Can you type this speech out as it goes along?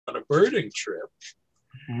on a birding trip.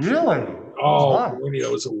 Really? Oh,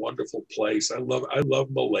 Borneo is a wonderful place. I love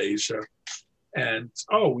Malaysia. And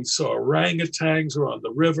we saw orangutans were on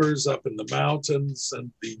the rivers, up in the mountains,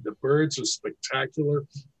 and the birds are spectacular.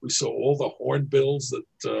 We saw all the hornbills that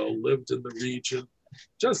lived in the region.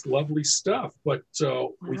 Just lovely stuff. But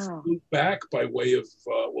we flew back by way of,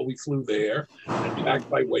 we flew there and back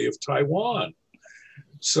by way of Taiwan.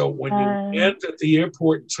 So when you land at the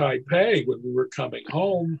airport in Taipei, when we were coming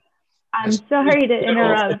home, I'm sorry to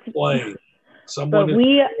interrupt, but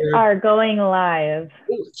we are going live.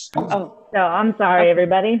 So I'm sorry,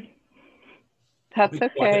 everybody. That's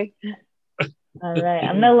okay. All right,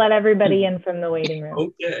 I'm gonna let everybody in from the waiting room.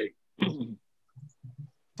 Okay.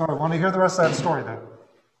 All right, want to hear the rest of that story then?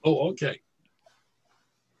 Oh, okay.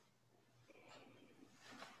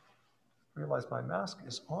 Realize my mask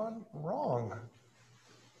is on wrong.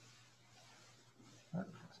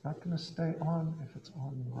 It's not going to stay on if it's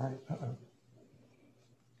on right. Uh-oh.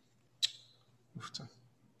 Oofta.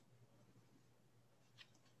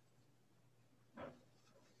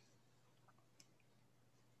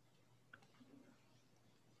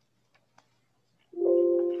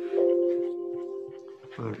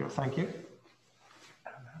 There we go. Thank you. I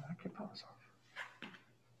can pause off.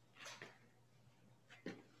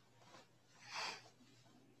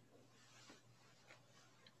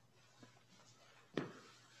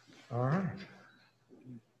 All right.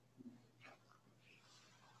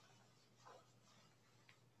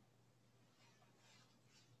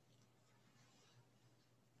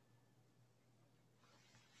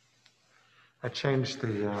 I changed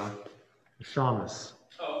the shamus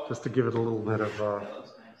just to give it a little bit of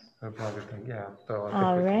everything. Yeah. So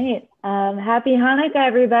all right. Happy Hanukkah,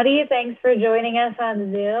 everybody. Thanks for joining us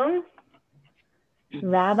on Zoom.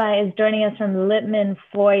 Rabbi is joining us from Lippman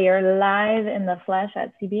Foyer, live in the flesh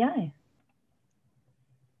at CBI.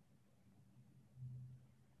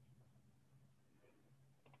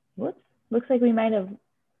 Whoops, looks like we might have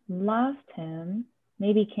lost him.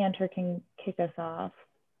 Maybe Cantor can kick us off.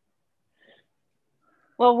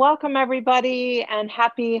 Well, welcome everybody and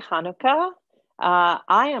happy Hanukkah.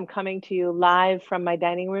 I am coming to you live from my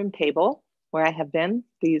dining room table where I have been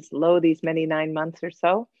these many 9 months or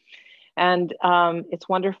so. And it's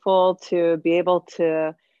wonderful to be able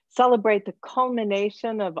to celebrate the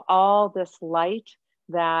culmination of all this light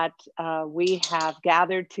that we have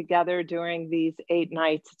gathered together during these 8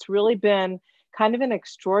 nights. It's really been kind of an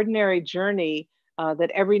extraordinary journey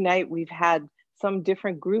that every night we've had some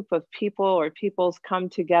different group of people or peoples come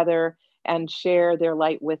together and share their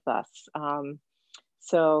light with us.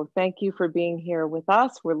 So thank you for being here with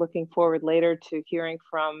us. We're looking forward later to hearing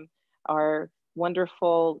from our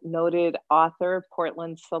wonderful noted author,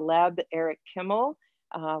 Portland celeb, Eric Kimmel,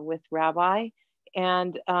 with Rabbi.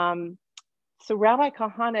 And so Rabbi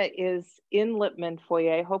Kahana is in Lippman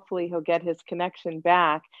Foyer. Hopefully he'll get his connection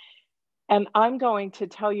back. And I'm going to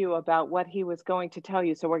tell you about what he was going to tell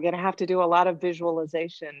you. So we're going to have to do a lot of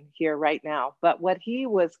visualization here right now. But what he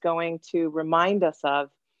was going to remind us of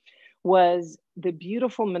was the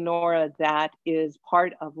beautiful menorah that is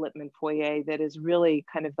part of Lippman Foyer, that is really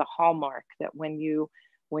kind of the hallmark, that when you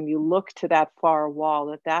look to that far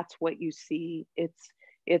wall, that's what you see.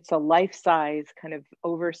 It's a life-size, kind of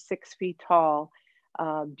over 6 feet tall,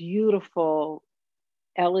 beautiful,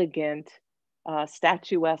 elegant,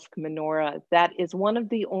 statuesque menorah that is one of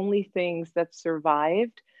the only things that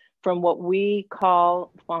survived from what we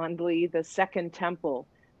call fondly the Second Temple,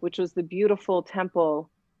 which was the beautiful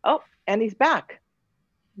temple. Oh, and he's back.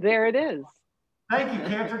 There it is. Thank you,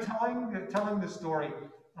 Cantor, telling the story.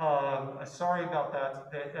 Sorry about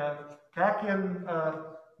that. Back in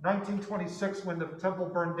 1926, when the temple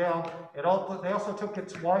burned down, they also took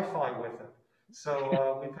its Wi-Fi with it.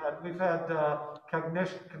 So we've had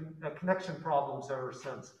connection problems ever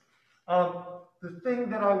since. The thing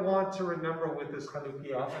that I want to remember with this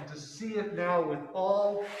Chanukah, and to see it now with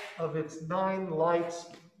all of its 9 lights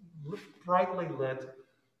brightly lit,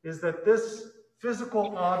 is that this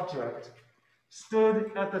physical object stood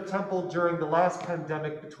at the temple during the last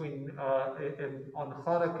pandemic on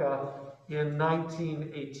Hanukkah in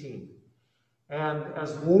 1918. And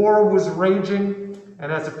as war was raging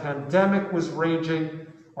and as a pandemic was raging,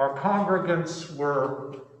 our congregants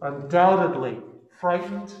were undoubtedly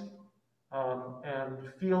frightened and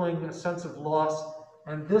feeling a sense of loss.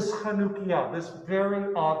 And this Chanukah, this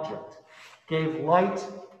very object, gave light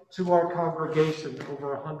to our congregation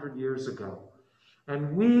over 100 years ago.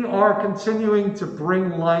 And we are continuing to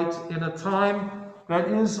bring light in a time that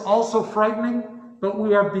is also frightening, but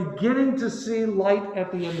we are beginning to see light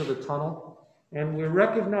at the end of the tunnel. And we're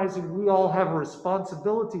recognizing we all have a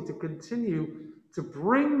responsibility to continue to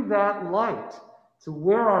bring that light, to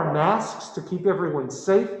wear our masks, to keep everyone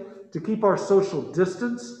safe, to keep our social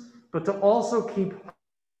distance, but to also keep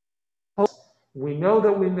hope. We know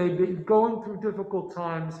that we may be going through difficult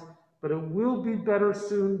times, but it will be better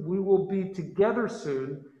soon. We will be together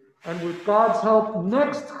soon. And with God's help,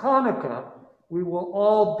 next Hanukkah, we will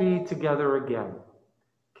all be together again.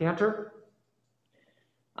 Cantor?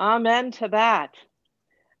 Amen to that.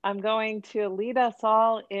 I'm going to lead us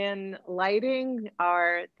all in lighting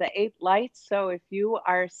the 8 lights. So if you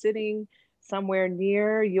are sitting somewhere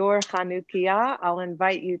near your Chanukah, I'll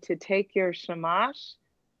invite you to take your shamash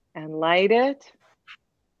and light it.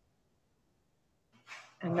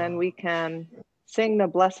 And then we can sing the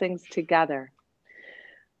blessings together.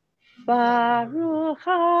 Baruch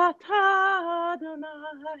atah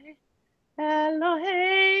Adonai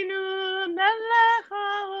Eloheinu melech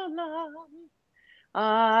haolam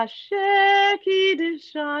asher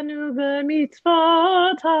kiddushanu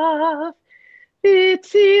b'mitzvotav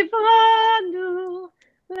v'tzivanu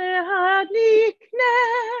lehadlik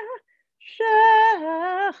ner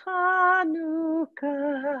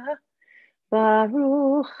shechanukah.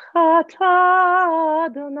 Baruch atah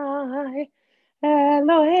Adonai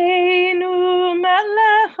Eloheinu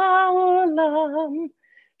melech haolam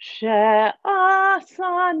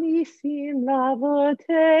she'asa nisim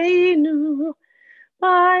lavoteinu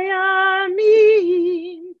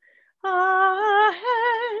bayamim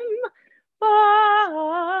ahem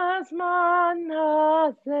b'zman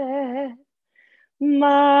hazeh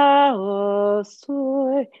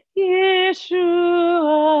ma'osoi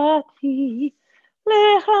Yeshuati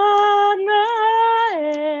lehana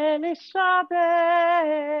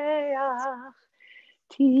elishabeach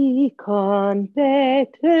tikon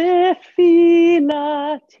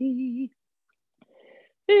betefilati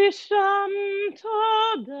Isham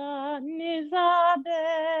toda nizabeach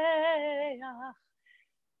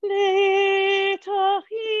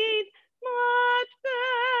letochid matbeach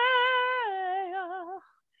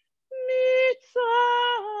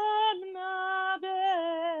mitzam nabeach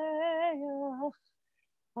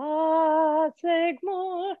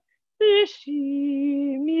azegmor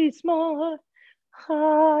b'shimizmor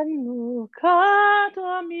Chanukah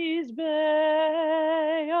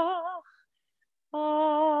mizbeach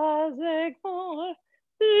azegmor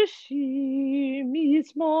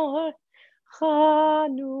b'shimizmor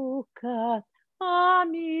Chanukah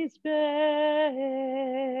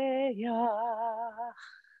mizbeach.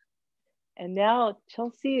 And now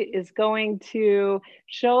Chelsea is going to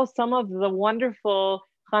show some of the wonderful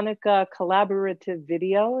Hanukkah collaborative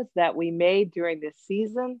videos that we made during this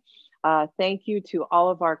season. Thank you to all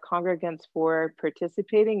of our congregants for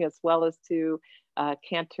participating, as well as to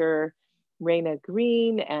Cantor Raina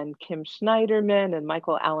Green and Kim Schneiderman and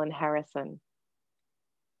Michael Allen Harrison.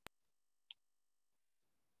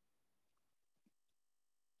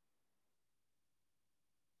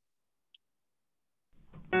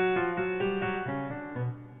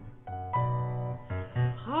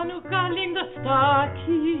 Hanukkah linda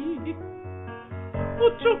staki,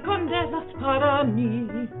 ocho candelas para mí.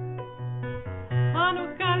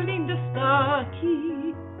 Hanukkah linda staki,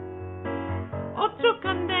 ocho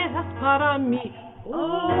candelas para mí.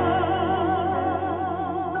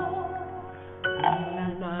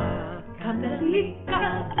 Una candelica,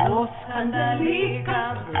 dos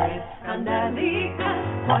candelicas, tres candelicas,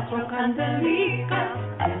 cuatro candelicas,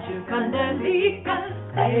 cinco candelicas,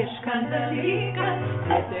 seis candelicas,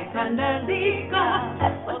 siete candelicas,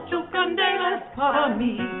 ocho candelas para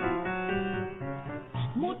mí.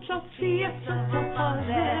 Muchas fiestas a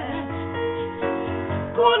hacer,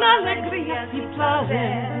 con alegría y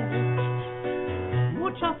placer.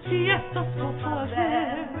 Muchas fiestas a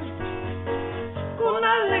hacer, con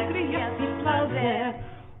alegría y placer.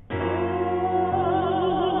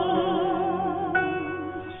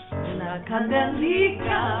 Una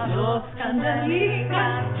candelica, dos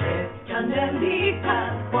candelicas, tres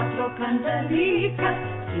candelicas, cuatro candelicas,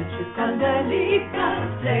 cinco candelicas,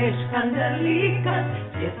 seis candelicas,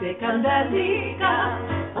 siete candelicas,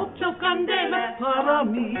 ocho candelas para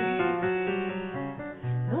mí.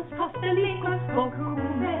 Los pastelicos con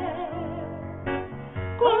comer,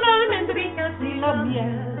 con almendricas y la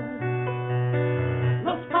miel.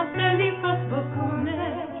 Los pastelicos con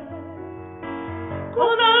comer,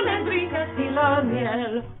 con almendricas y la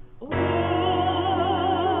miel. Una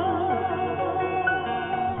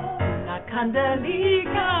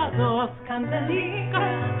candelica, dos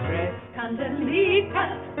candelicas, tres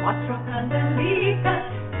candelicas, cuatro candelicas,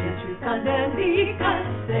 cinco candelicas,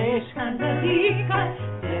 seis candelicas,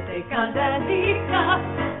 siete candelicas,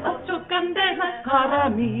 ocho candelas para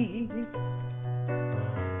mí.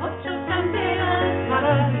 Ocho candelas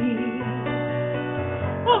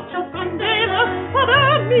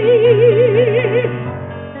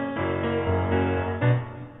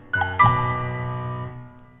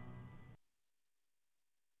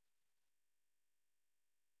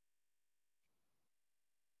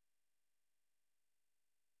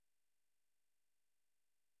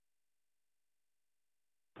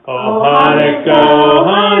Oh Hanukkah,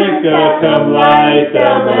 come light the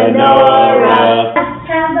menorah. Let's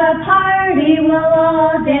have a party, we'll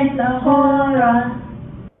all dance the hora.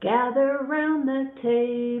 Gather round the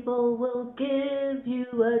table, we'll give you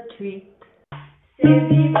a treat.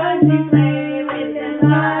 Sissy Fuzzy play with the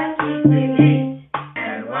lucky to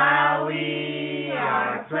And while we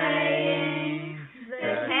are playing,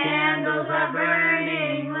 the candles are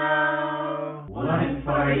burning low. one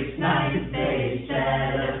for each night they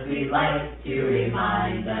shed a sweet light to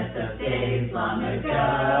remind us of days long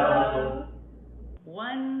ago.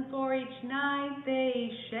 One for each night they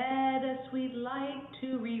shed a sweet light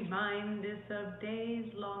to remind us of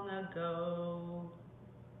days long ago.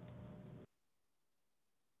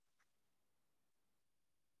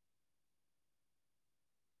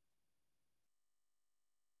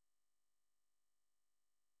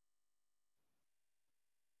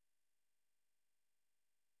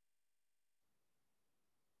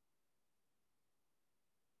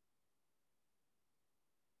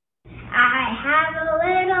 I have a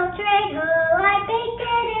little dreidel, I baked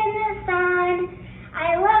it in the sun.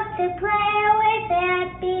 I love to play with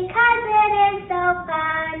it because it is so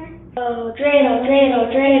fun. Oh, dreidel,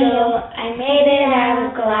 dreidel, dreidel, I made it out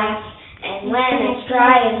of glass. And when it's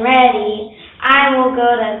dry and ready, I will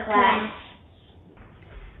go to class.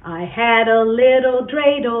 I had a little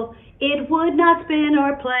dreidel, it would not spin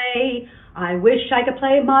or play. I wish I could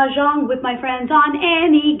play mahjong with my friends on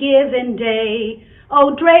any given day.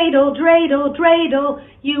 Oh, dreidel, dreidel, dreidel,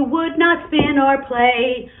 you would not spin or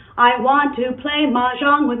play. I want to play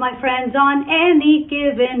mahjong with my friends on any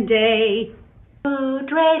given day. Oh,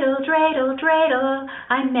 dreidel, dreidel, dreidel,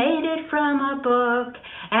 I made it from a book.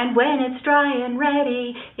 And when it's dry and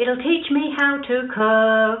ready, it'll teach me how to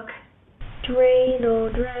cook.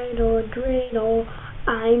 Dreidel, dreidel, dreidel,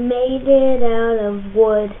 I made it out of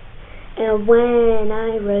wood. And when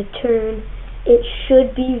I return, it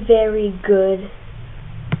should be very good.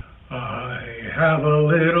 I have a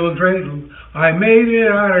little dreidel, I made it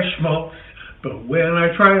out of schmaltz, but when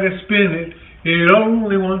I try to spin it, it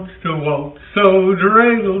only wants to waltz. So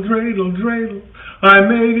dreidel, dreidel, dreidel, I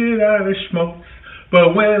made it out of schmaltz,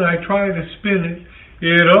 but when I try to spin it,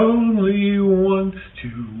 it only wants to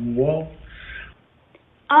waltz.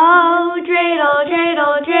 Oh, dreidel,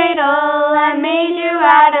 dreidel, dreidel, I made you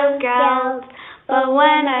out of gelt, but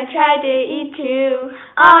when I tried to eat you,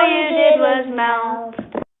 all you did was melt.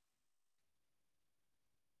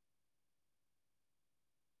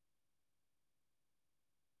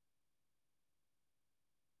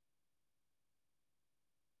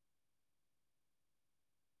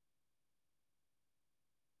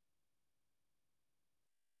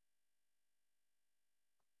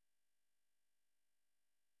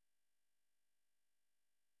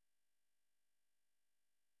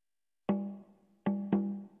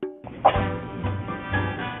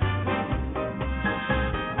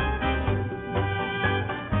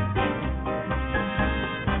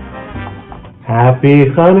 Happy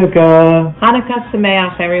Chanukah! Hanukkah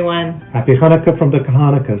Sameach, everyone. Happy Chanukah from the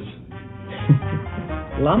Kahanukas.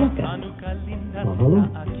 Lamaka. Mahalo.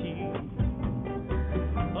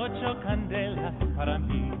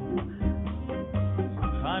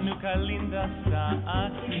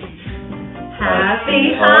 Happy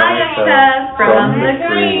Hanukkah from the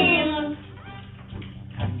green.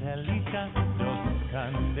 Candelica, dos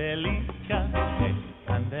candelicas, tres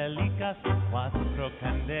candelicas, cuatro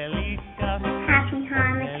candelicas. Happy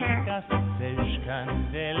Hanukkah. Seis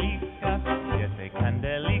candelicas, siete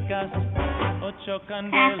candelicas, ocho Happy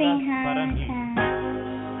candelas para mí.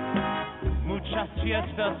 Hanukkah. Muchas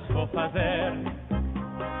fiestas vou fazer,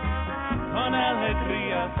 con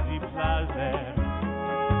alegrías y placer.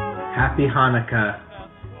 Happy Hanukkah,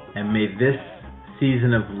 and may this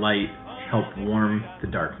season of light help warm the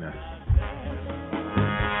darkness.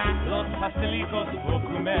 Los pastelicos vou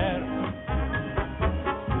comer,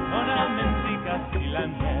 con almendricas y la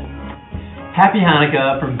miel. Happy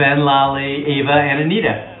Hanukkah from Ben, Lolly, Ava, and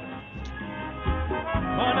Anita.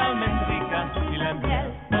 Con almendricas y la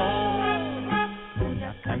miel.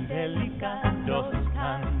 Una candelica, dos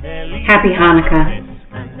candelicas. Happy Hanukkah. Tres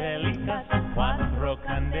candelicas, cuatro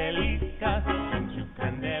candelicas, cinco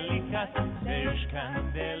candelicas, seis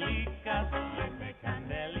candelicas, siete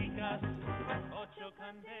candelicas, ocho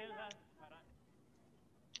candelas.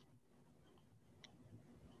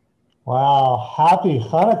 Wow, happy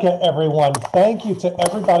Hanukkah, everyone. Thank you to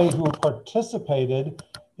everybody who participated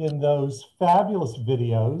in those fabulous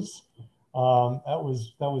videos. That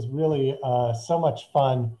was really so much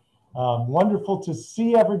fun. Wonderful to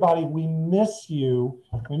see everybody. We miss you.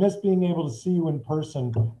 We miss being able to see you in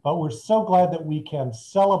person, but we're so glad that we can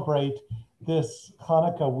celebrate this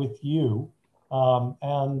Hanukkah with you.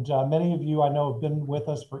 Many of you I know have been with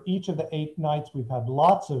us for each of the 8 nights. We've had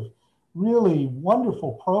lots of really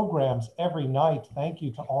wonderful programs every night. Thank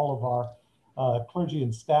you to all of our clergy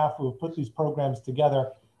and staff who have put these programs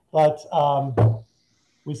together. But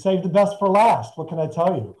we saved the best for last. What can I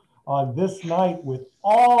tell you? On this night, with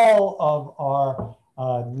all of our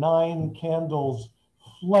 9 candles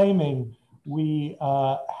flaming, we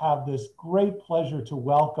have this great pleasure to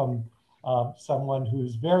welcome someone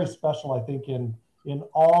who's very special, I think, in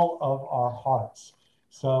all of our hearts.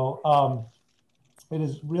 So it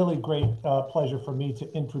is really great pleasure for me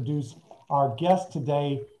to introduce our guest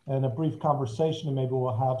today in a brief conversation, and maybe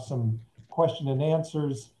we'll have some question and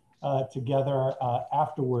answers together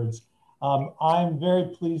afterwards. I'm very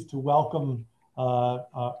pleased to welcome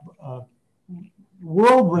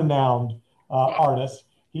world-renowned artist.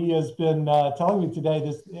 He has been telling me today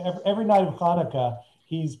this every night of Hanukkah.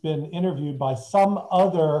 He's been interviewed by some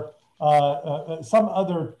other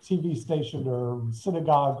TV station or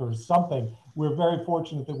synagogue or something. We're very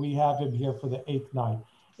fortunate that we have him here for the 8th night.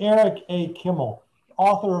 Eric A. Kimmel,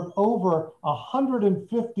 author of over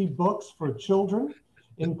 150 books for children,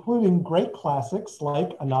 including great classics like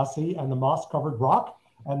Anansi and the Moss-Covered Rock,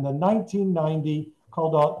 and the 1990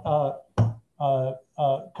 Caldecott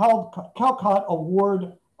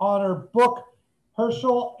Award Honor book,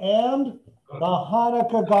 Herschel and the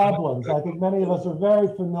Hanukkah Goblins. I think many of us are very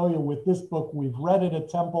familiar with this book. We've read it at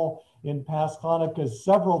Temple in past Hanukkahs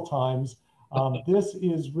several times. This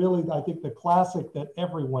is really, I think, the classic that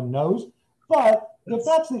everyone knows. But if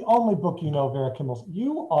that's the only book you know of Eric Kimmel,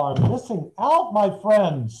 you are missing out, my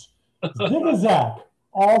friends. Zigazag,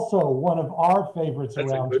 also one of our favorites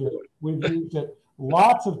around here. We've used it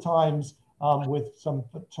lots of times with some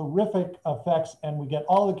terrific effects, and we get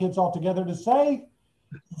all the kids all together to say,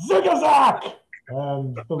 Zigazag!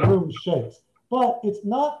 And the room shakes. But it's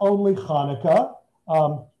not only Hanukkah.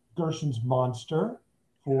 Gershon's Monster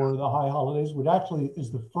for the high holidays, which actually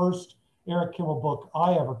is the first Eric Kimmel book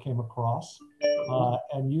I ever came across,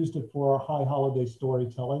 and used it for high holiday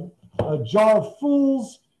storytelling. A Jar of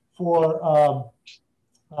Fools for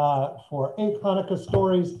 8 Hanukkah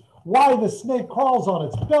stories. Why the Snake Crawls on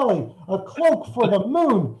Its Belly, A Cloak for the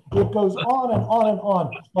Moon. It goes on and on and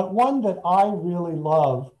on. But one that I really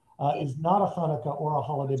love is not a Hanukkah or a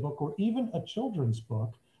holiday book or even a children's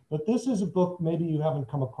book, but this is a book maybe you haven't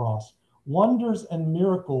come across. Wonders and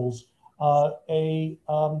Miracles, a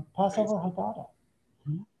Passover Haggadah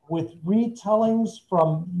with retellings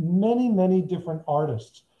from many, many different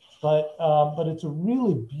artists. But it's a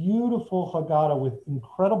really beautiful Haggadah with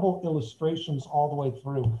incredible illustrations all the way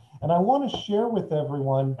through. And I want to share with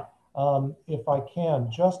everyone, if I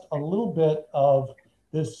can, just a little bit of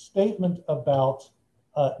this statement about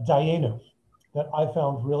Dayenu that I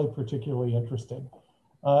found really particularly interesting.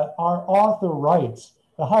 Our author writes,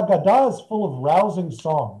 the Haggadah is full of rousing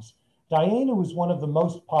songs. Dayenu is one of the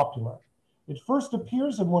most popular. It first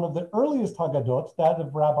appears in one of the earliest Haggadot, that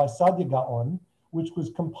of Rabbi Sadia Gaon, which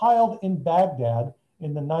was compiled in Baghdad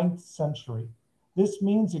in the 9th century. This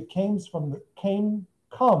means it comes from the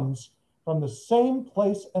same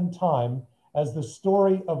place and time as the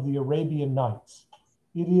story of the Arabian Nights.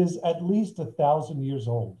 It is at least 1,000 years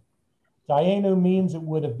old. Dayenu means it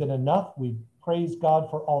would have been enough. We praise God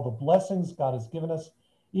for all the blessings God has given us.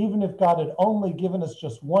 Even if God had only given us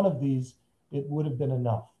just one of these, it would have been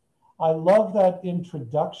enough. I love that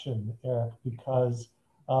introduction, Eric, because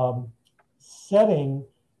setting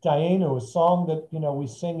Dayenu, a song that we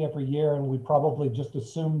sing every year, and we probably just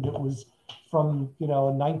assumed it was from a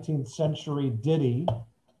 19th century ditty,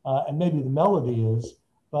 and maybe the melody is,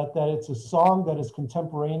 but that it's a song that is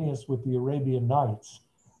contemporaneous with the Arabian Nights,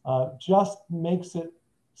 just makes it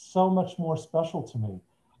so much more special to me.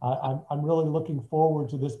 I'm really looking forward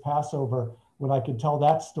to this Passover when I can tell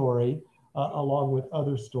that story along with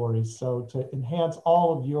other stories. So to enhance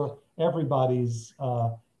all of everybody's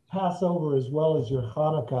Passover as well as your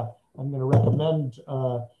Hanukkah, I'm going to recommend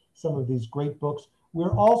some of these great books.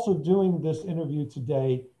 We're also doing this interview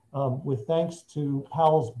today with thanks to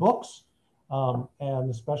Powell's Books, and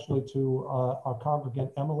especially to our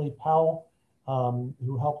congregant Emily Powell,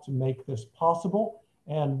 who helped to make this possible.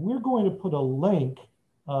 And we're going to put a link,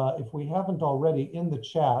 if we haven't already, in the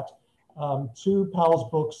chat to Powell's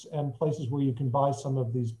Books and places where you can buy some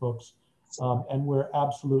of these books. And we're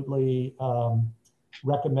absolutely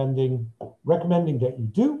recommending that you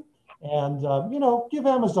do. And give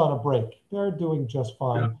Amazon a break. They're doing just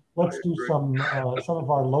fine. Yeah, let's do some of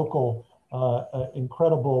our local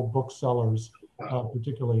incredible booksellers,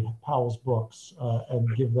 particularly Powell's Books, and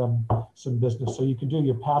give them some business. So you can do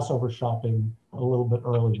your Passover shopping a little bit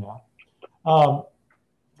early now.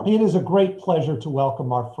 It is a great pleasure to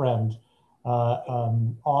welcome our friend,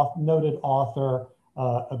 noted author,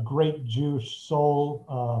 a great Jewish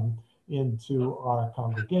soul into our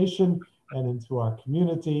congregation and into our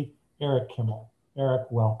community, Eric Kimmel. Eric,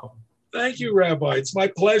 welcome. Thank you, Rabbi. It's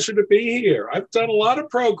my pleasure to be here. I've done a lot of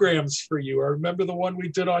programs for you. I remember the one we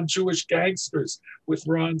did on Jewish gangsters with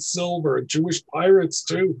Ron Silver and Jewish pirates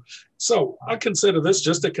too. So I consider this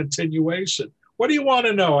just a continuation. What do you want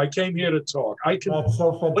to know? I came here to talk. That's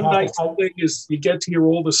so fantastic. One nice thing is you get to hear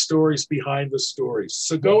all the stories behind the stories.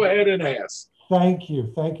 So go ahead and ask. Thank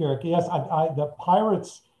you, Eric. Yes, the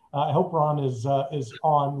pirates. I hope Ron is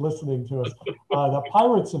on listening to us. The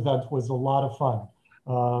pirates event was a lot of fun.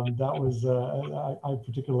 That was I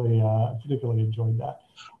particularly enjoyed that.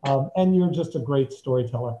 And you're just a great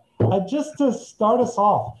storyteller. Just to start us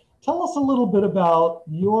off, tell us a little bit about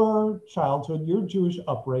your childhood, your Jewish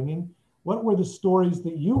upbringing. What were the stories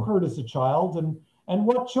that you heard as a child, and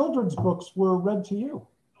what children's books were read to you?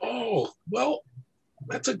 Oh, well,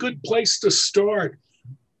 that's a good place to start.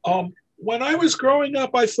 When I was growing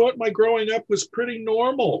up, I thought my growing up was pretty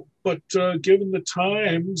normal, but given the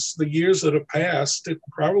times, the years that have passed, it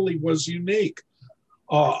probably was unique.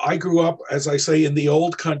 I grew up, as I say, in the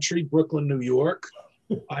old country, Brooklyn, New York.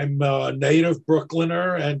 I'm a native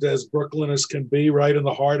Brooklyner, and as Brooklyners can be, right in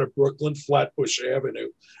the heart of Brooklyn, Flatbush Avenue.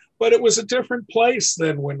 But it was a different place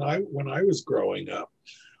than when I was growing up.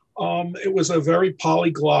 It was a very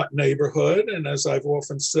polyglot neighborhood, and as I've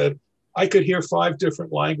often said, I could hear 5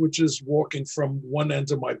 different languages walking from one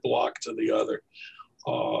end of my block to the other.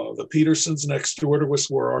 The Petersons next door to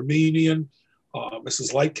us were Armenian.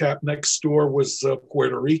 Mrs. Lightcap next door was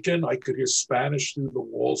Puerto Rican. I could hear Spanish through the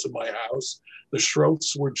walls of my house. The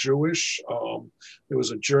Schroeths were Jewish. There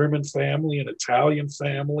was a German family, an Italian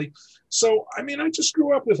family. So, I mean, I just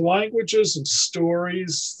grew up with languages and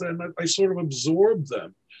stories, and I sort of absorbed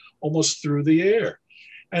them almost through the air.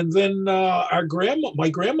 And then my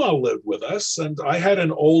grandma lived with us, and I had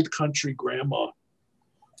an old country grandma.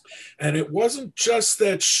 And it wasn't just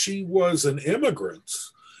that she was an immigrant.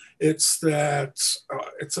 It's that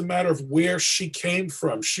it's a matter of where she came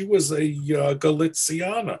from. She was a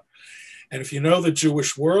Galiciana. And if you know the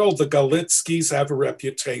Jewish world, the Galitskis have a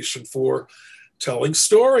reputation for telling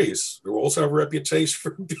stories. They also have a reputation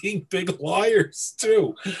for being big liars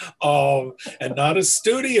too, and not as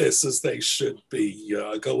studious as they should be.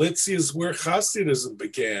 Galicia is where Hasidism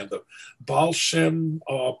began. The Baal Shem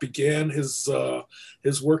began his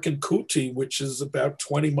work in Kuti, which is about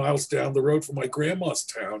 20 miles down the road from my grandma's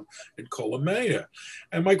town in Kolomea.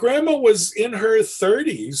 And my grandma was in her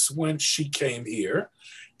 30s when she came here,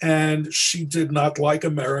 and she did not like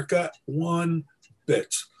America one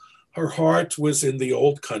bit. Her heart was in the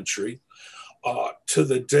old country. To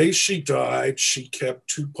the day she died, she kept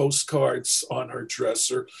 2 postcards on her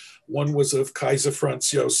dresser. One was of Kaiser Franz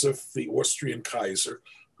Josef, the Austrian Kaiser,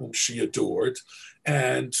 whom she adored.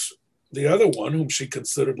 And the other one, whom she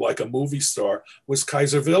considered like a movie star, was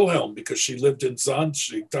Kaiser Wilhelm, because she lived in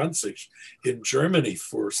Danzig in Germany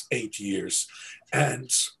for 8 years. And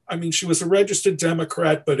I mean, she was a registered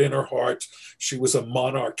Democrat, but in her heart, she was a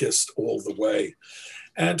monarchist all the way.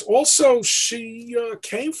 And also, she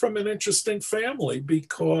came from an interesting family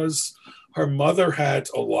because her mother had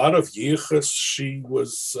a lot of yichus. She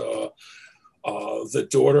was the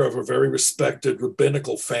daughter of a very respected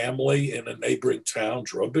rabbinical family in a neighboring town,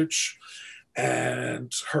 Drobich.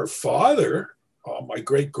 And her father, my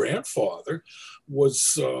great-grandfather,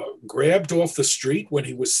 was grabbed off the street when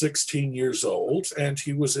he was 16 years old, and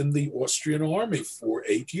he was in the Austrian army for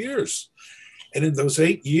 8 years. And in those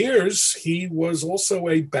 8 years, he was also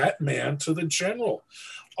a Batman to the general.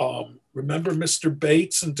 Remember Mr.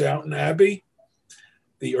 Bates in Downton Abbey,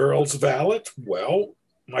 the Earl's valet? Well,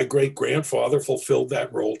 my great-grandfather fulfilled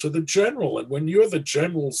that role to the general. And when you're the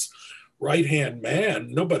general's right-hand man,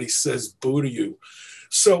 nobody says boo to you.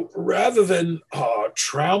 So rather than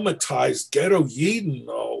traumatized ghetto Yidden,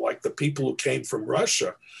 like the people who came from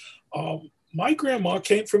Russia, my grandma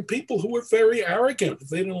came from people who were very arrogant. If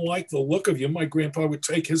they didn't like the look of you, my grandpa would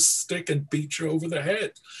take his stick and beat you over the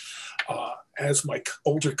head. As my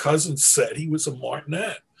older cousin said, he was a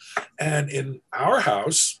martinet. And in our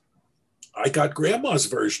house, I got grandma's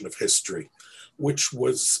version of history, which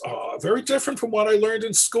was very different from what I learned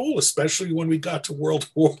in school, especially when we got to World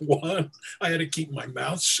War I. I had to keep my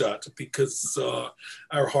mouth shut because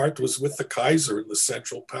our heart was with the Kaiser and the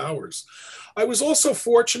Central Powers. I was also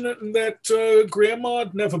fortunate in that Grandma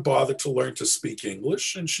never bothered to learn to speak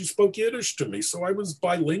English, and she spoke Yiddish to me, so I was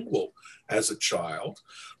bilingual as a child.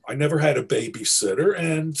 I never had a babysitter,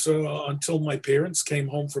 and until my parents came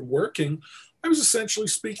home from working, I was essentially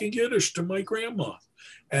speaking Yiddish to my grandma.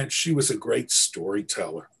 And she was a great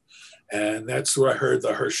storyteller. And that's where I heard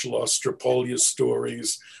the Herschel Ostropolia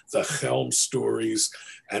stories, the Helm stories,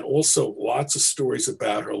 and also lots of stories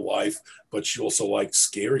about her life, but she also liked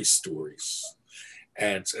scary stories.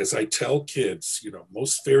 And as I tell kids,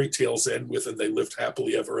 most fairy tales end with, and they lived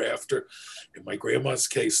happily ever after. In my grandma's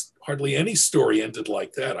case, hardly any story ended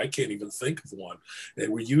like that. I can't even think of one. They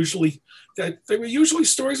were usually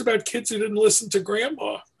stories about kids who didn't listen to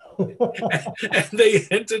grandma. And they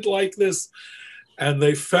ended like this. And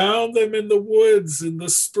they found them in the woods in the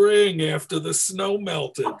spring after the snow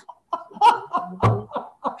melted.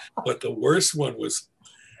 But the worst one was,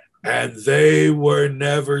 and they were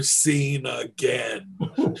never seen again.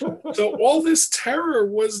 So all this terror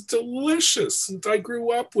was delicious. And I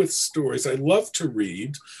grew up with stories. I loved to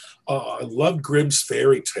read. I loved Grimm's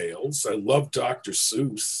fairy tales. I loved Dr.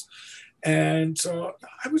 Seuss. And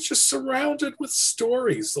I was just surrounded with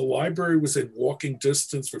stories. The library was in walking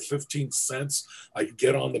distance for 15 cents. I could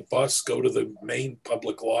get on the bus, go to the main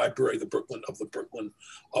public library, the Brooklyn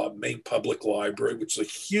main public library, which is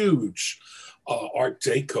a huge Art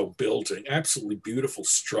Deco building, absolutely beautiful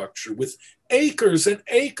structure with acres and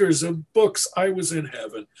acres of books. I was in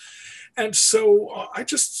heaven. And so I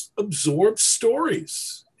just absorbed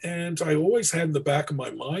stories. And I always had in the back of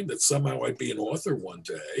my mind that somehow I'd be an author one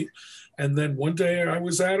day. And then one day I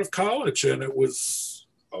was out of college and it was,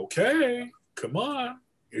 okay, come on,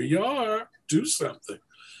 here you are, do something.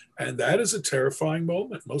 And that is a terrifying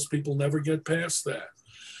moment. Most people never get past that.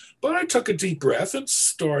 But I took a deep breath and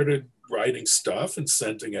started writing stuff and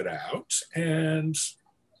sending it out. And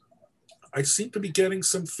I seemed to be getting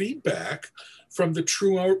some feedback from the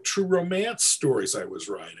true romance stories I was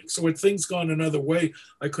writing. So had things gone another way,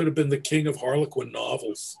 I could have been the king of Harlequin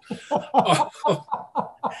novels.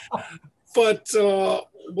 But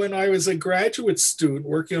when I was a graduate student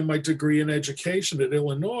working on my degree in education at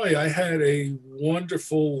Illinois, I had a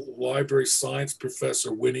wonderful library science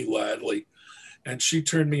professor, Winnie Ladley, and she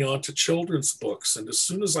turned me on to children's books. And as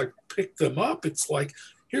soon as I picked them up, it's like,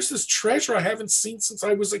 here's this treasure I haven't seen since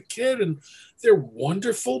I was a kid, and they're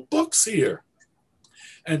wonderful books here.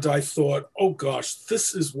 And I thought, oh gosh,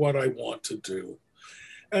 this is what I want to do.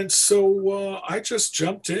 And so I just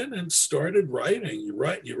jumped in and started writing. You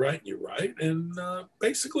write, you write, you write. And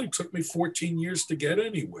basically it took me 14 years to get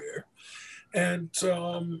anywhere. And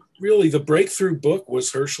really the breakthrough book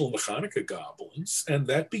was Herschel and the Chanukah Goblins. And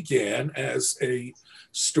that began as a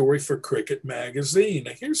story for Cricket magazine.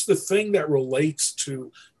 Now, here's the thing that relates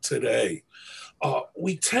to today.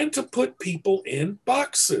 We tend to put people in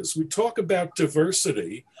boxes. We talk about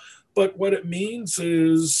diversity, but what it means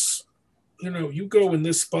is, you go in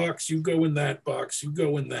this box, you go in that box, you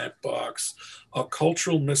go in that box, a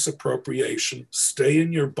cultural misappropriation, stay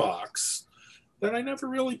in your box, that I never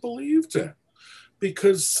really believed in.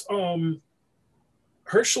 Because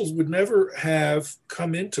Herschel's would never have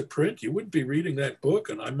come into print. You wouldn't be reading that book,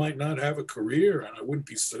 and I might not have a career, and I wouldn't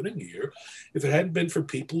be sitting here if it hadn't been for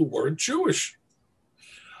people who weren't Jewish.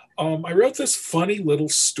 I wrote this funny little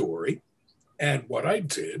story, and what I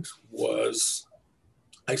did was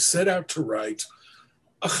I set out to write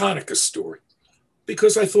a Hanukkah story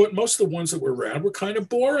because I thought most of the ones that were around were kind of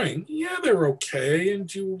boring. Yeah, they're okay,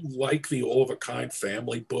 and you like the all-of-a-kind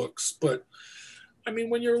family books, but I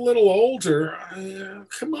mean, when you're a little older,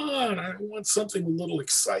 come on, I want something with a little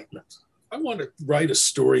excitement. I want to write a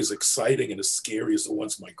story as exciting and as scary as the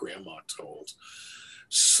ones my grandma told.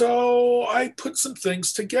 So I put some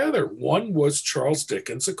things together. One was Charles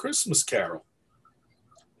Dickens' A Christmas Carol.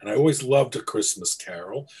 And I always loved A Christmas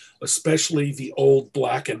Carol, especially the old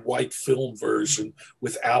black and white film version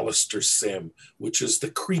with Alistair Sim, which is the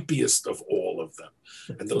creepiest of all of them.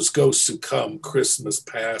 And those ghosts who come, Christmas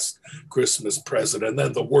past, Christmas present, and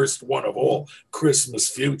then the worst one of all, Christmas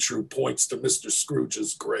future, who points to Mr.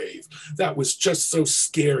 Scrooge's grave. That was just so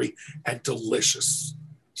scary and delicious.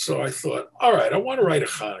 So I thought, all right, I want to write a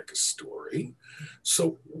Hanukkah story.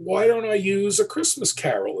 So why don't I use A Christmas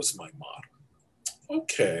Carol as my model?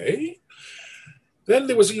 Okay. Then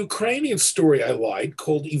there was a Ukrainian story I liked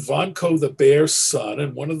called Ivanko the Bear's Son.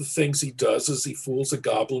 And one of the things he does is he fools a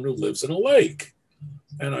goblin who lives in a lake.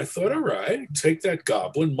 And I thought, all right, take that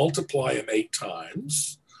goblin, multiply him 8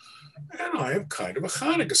 times, and I have kind of a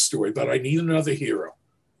Hanukkah story, but I need another hero.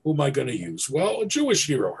 Who am I going to use? Well, a Jewish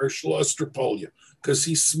hero, Herschel Ostropolia, because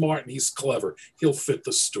he's smart and he's clever. He'll fit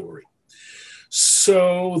the story.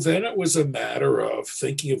 So then it was a matter of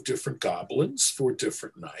thinking of different goblins for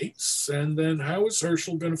different nights. And then how is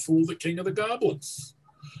Herschel going to fool the king of the goblins?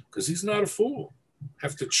 Because he's not a fool.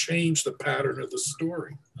 Have to change the pattern of the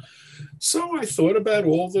story. So I thought about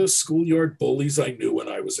all the schoolyard bullies I knew when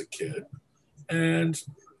I was a kid, and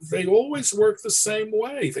they always worked the same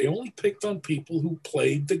way. They only picked on people who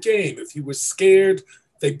played the game. If you were scared,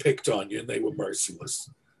 they picked on you and they were merciless.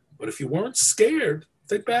 But if you weren't scared,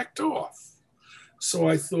 they backed off. So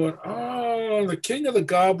I thought, oh, the king of the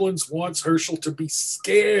goblins wants Herschel to be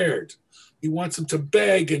scared. He wants him to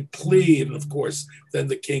beg and plead. And of course, then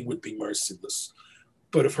the king would be merciless.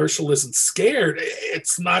 But if Herschel isn't scared,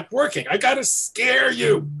 it's not working. I got to scare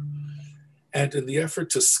you. And in the effort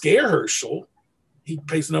to scare Herschel, he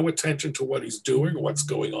pays no attention to what he's doing or what's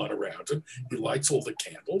going on around him. He lights all the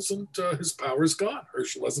candles and his power is gone.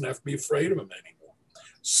 Herschel doesn't have to be afraid of him anymore.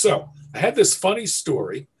 So I had this funny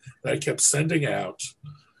story that I kept sending out.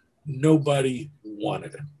 Nobody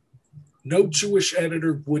wanted it. No Jewish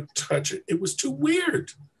editor would touch it. It was too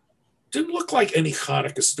weird. Didn't look like any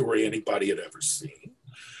Hanukkah story anybody had ever seen.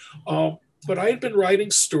 But I had been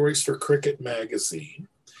writing stories for Cricket magazine,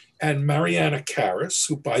 and Mariana Karas,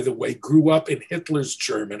 who, by the way, grew up in Hitler's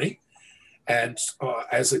Germany, and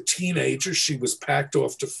as a teenager, she was packed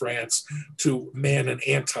off to France to man an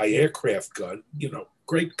anti-aircraft gun. You know,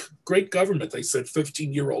 great government. They sent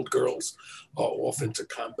 15-year-old girls off into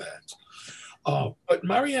combat. But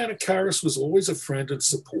Mariana Karas was always a friend and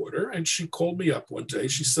supporter, and she called me up one day.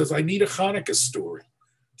 She says, I need a Hanukkah story.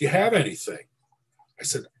 Do you have anything? I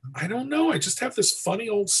said, I don't know. I just have this funny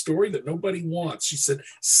old story that nobody wants. She said,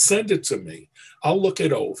 send it to me. I'll look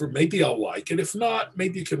it over. Maybe I'll like it. If not,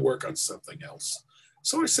 maybe you can work on something else.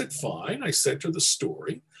 So I said, fine. I sent her the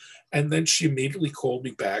story. And then she immediately called me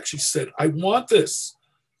back. She said, I want this.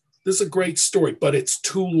 This is a great story, but it's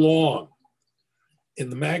too long. In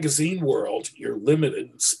the magazine world, you're limited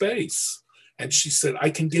in space. And she said, I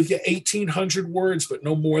can give you 1,800 words, but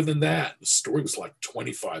no more than that. The story was like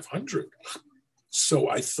 2,500. So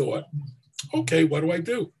I thought, okay, what do I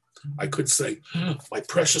do? I could say, my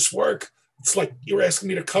precious work, it's like you're asking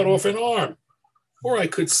me to cut off an arm. Or I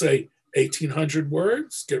could say, 1,800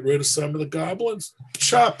 words, get rid of some of the goblins,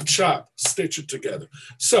 chop, chop, stitch it together.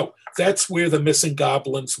 So that's where the missing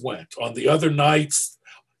goblins went. On the other nights,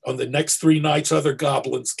 on the next 3 nights, other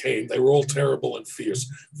goblins came. They were all terrible and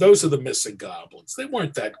fierce. Those are the missing goblins. They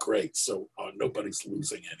weren't that great, so nobody's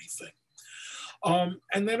losing anything.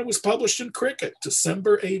 And then it was published in Cricket,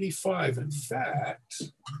 December 85. In fact,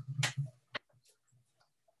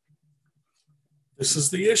 this is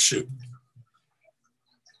the issue.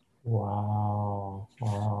 Wow.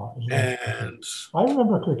 Wow. And I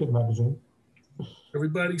remember Cricket magazine.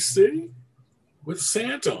 Everybody see? With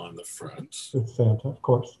Santa on the front. With Santa, of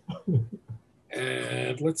course.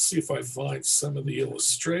 And let's see if I find some of the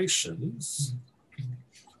illustrations.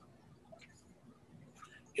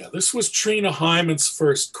 Yeah, this was Trina Hyman's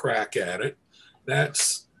first crack at it.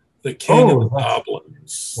 That's the King of the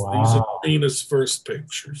Goblins. Wow. These are Trina's first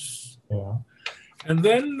pictures. Yeah. And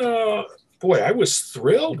then, boy, I was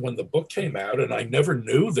thrilled when the book came out, and I never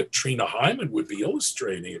knew that Trina Hyman would be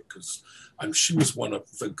illustrating it because she was one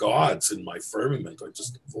of the gods in my firmament. I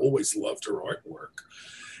just always loved her artwork.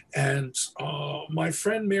 And my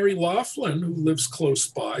friend Mary Laughlin, who lives close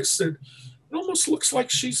by, said, it almost looks like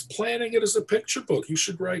she's planning it as a picture book. You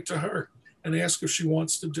should write to her and ask if she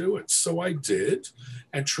wants to do it. So I did.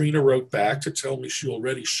 And Trina wrote back to tell me she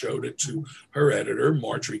already showed it to her editor,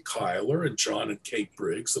 Marjorie Kyler, and John and Kate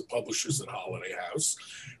Briggs, the publishers at Holiday House.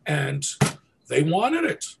 And they wanted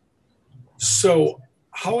it. So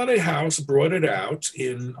Holiday House brought it out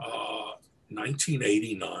in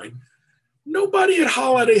 1989. Nobody at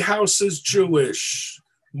Holiday House is Jewish.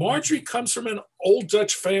 Marjorie comes from an old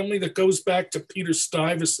Dutch family that goes back to Peter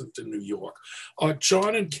Stuyvesant in New York.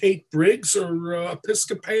 John and Kate Briggs are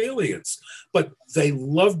Episcopalians, but they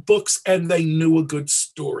love books and they knew a good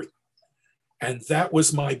story. And that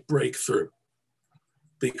was my breakthrough,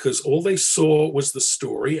 because all they saw was the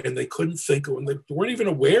story and they couldn't think of, and they weren't even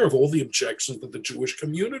aware of all the objections that the Jewish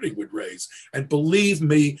community would raise. And believe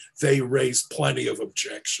me, they raised plenty of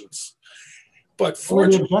objections. But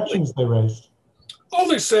fortunately, what were the objections they raised? Oh,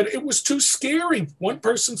 they said it was too scary. One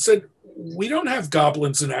person said, we don't have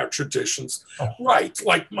goblins in our traditions. Right,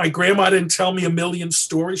 like my grandma didn't tell me a million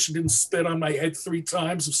stories. She didn't spit on my head 3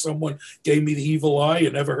 times if someone gave me the evil eye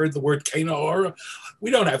and never heard the word Kanahara.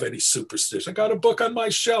 We don't have any superstition. I got a book on my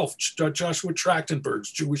shelf, Joshua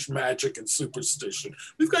Trachtenberg's Jewish Magic and Superstition.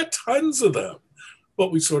 We've got tons of them,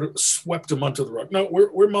 but we sort of swept them under the rug. No,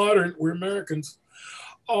 we're modern, we're Americans.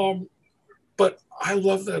 But I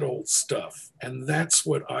love that old stuff. And that's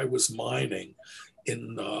what I was mining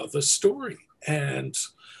in the story. And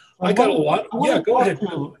I got a lot. Yeah, go ahead. I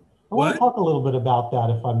want to talk a little bit about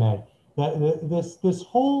that, if I may.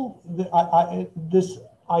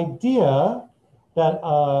 idea that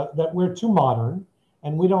that we're too modern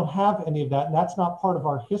and we don't have any of that, and that's not part of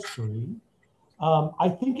our history. I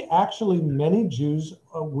think actually many Jews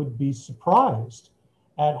would be surprised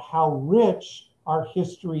at how rich our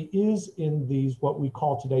history is in these what we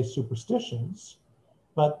call today superstitions,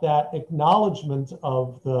 but that acknowledgement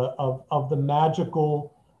of the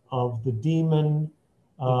magical, of the demon.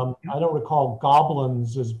 I don't recall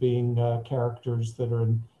goblins as being characters that are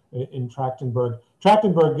in Trachtenberg.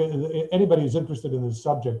 Trachtenberg, anybody who's interested in this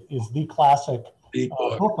subject, is the classic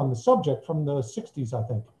book on the subject from the 60s, I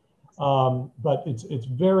think. But it's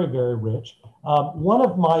very, very rich. One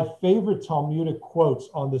of my favorite Talmudic quotes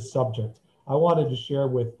on this subject, I wanted to share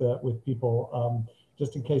with people,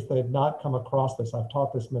 just in case they have not come across this. I've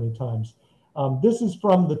taught this many times. This is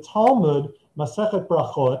from the Talmud, Masechet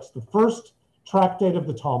Brachot, the first tractate of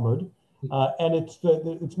the Talmud, and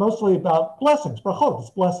it's mostly about blessings, brachot, it's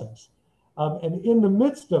blessings. And in the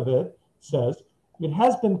midst of it says, it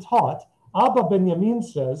has been taught, Abba Benjamin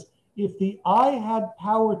says, if the eye had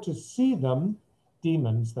power to see them,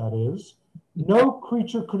 demons that is, no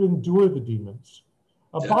creature could endure the demons.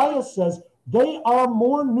 Abaya says, they are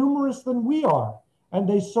more numerous than we are, and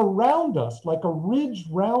they surround us like a ridge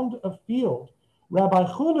round a field. Rabbi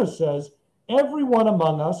Huna says, everyone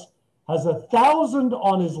among us has 1,000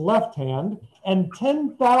 on his left hand and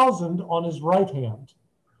 10,000 on his right hand.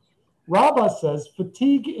 Rabbah says,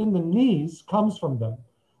 fatigue in the knees comes from them.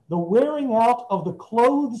 The wearing out of the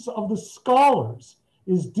clothes of the scholars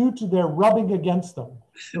is due to their rubbing against them.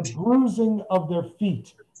 The bruising of their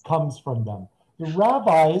feet comes from them. The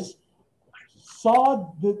rabbis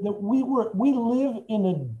saw that we live in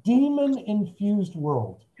a demon-infused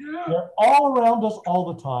world. They're all around us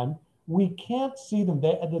all the time. We can't see them.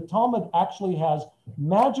 The Talmud actually has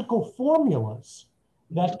magical formulas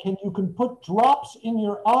that you can put drops in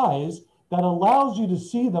your eyes that allows you to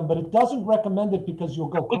see them, but it doesn't recommend it because you'll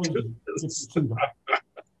go crazy if you see them.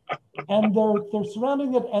 And they're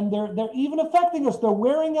surrounding it, and they're even affecting us. They're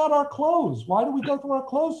wearing out our clothes. Why do we go through our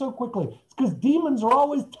clothes so quickly? It's because demons are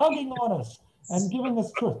always tugging on us and giving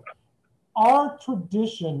us truth. Our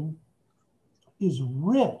tradition is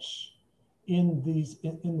rich in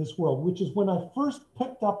this world, which is when I first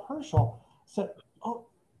picked up Herschel, said, oh,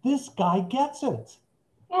 this guy gets it.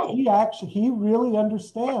 Oh. He really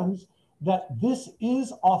understands that this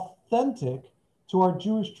is authentic to our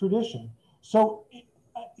Jewish tradition. So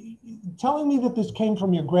telling me that this came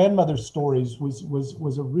from your grandmother's stories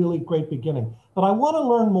was a really great beginning. But I want to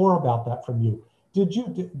learn more about that from you. Did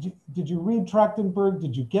you read Trachtenberg?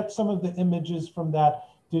 Did you get some of the images from that?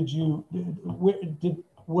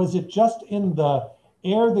 Was it just in the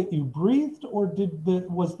air that you breathed, or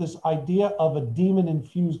was this idea of a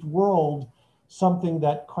demon-infused world something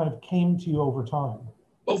that kind of came to you over time?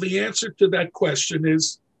 Well, the answer to that question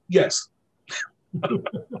is yes.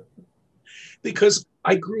 Because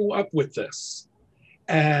I grew up with this.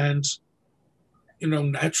 And,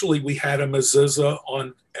 naturally we had a mezuzah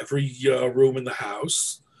on every room in the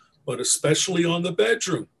house, but especially on the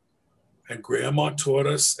bedroom. And Grandma taught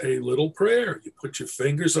us a little prayer. You put your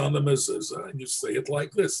fingers on the mezuzah and you say it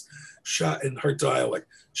like this, in her dialect,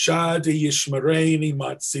 Shadi Yishmareni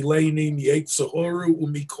Matzileni Mietzahoru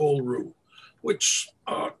Umikolru, which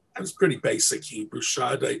is pretty basic Hebrew.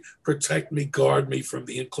 Shadi, protect me, guard me from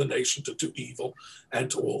the inclination to do evil and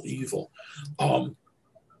to all evil.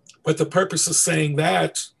 But the purpose of saying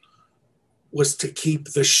that was to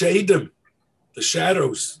keep the shadim, the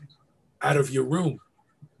shadows, out of your room.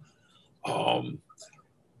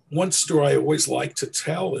 One story I always like to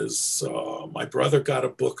tell is my brother got a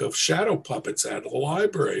book of shadow puppets out of the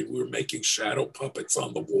library. We were making shadow puppets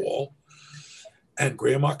on the wall. And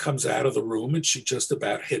Grandma comes out of the room and she just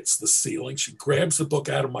about hits the ceiling. She grabs the book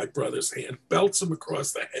out of my brother's hand, belts him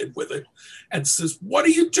across the head with it, and says, "What are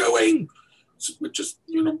you doing? We're just,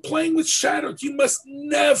 playing with shadows. You must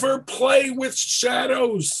never play with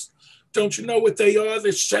shadows. Don't you know what they are?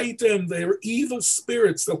 They're shaitan. They're evil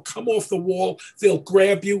spirits. They'll come off the wall. They'll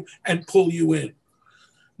grab you and pull you in."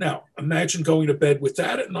 Now, imagine going to bed with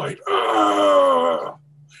that at night. Ah!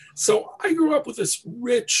 So I grew up with this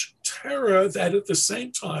rich terror that at the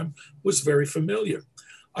same time was very familiar.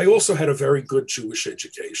 I also had a very good Jewish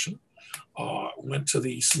education. Went to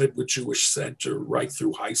the East Midwood Jewish Center right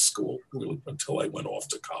through high school, really until I went off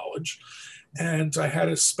to college. And I had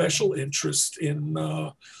a special interest in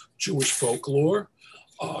Jewish folklore,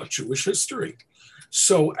 Jewish history.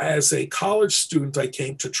 So as a college student, I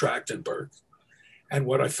came to Trachtenberg. And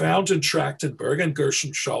what I found in Trachtenberg, and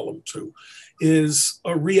Gershom Shalom too, is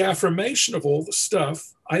a reaffirmation of all the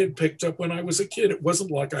stuff I had picked up when I was a kid. It wasn't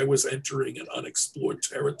like I was entering an unexplored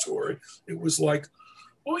territory. It was like,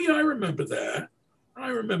 Oh, yeah, I remember that. I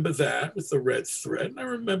remember that with the red thread. And I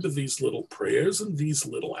remember these little prayers and these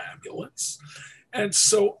little amulets. And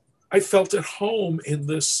so I felt at home in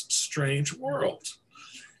this strange world.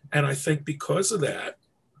 And I think because of that,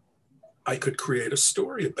 I could create a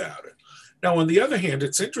story about it. Now, on the other hand,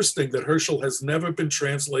 it's interesting that Herschel has never been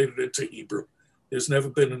translated into Hebrew. There's never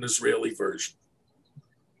been an Israeli version.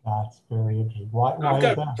 That's very interesting. Why I've is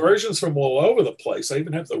got that? versions from all over the place. I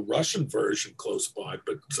even have the Russian version close by,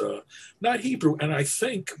 but not Hebrew. And I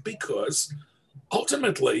think because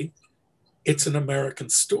ultimately it's an American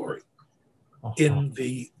story. In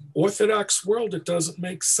the Orthodox world, it doesn't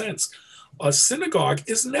make sense. A synagogue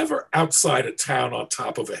is never outside a town on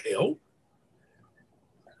top of a hill.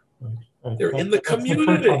 They're in the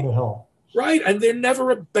community. On the hill. Right, and they're never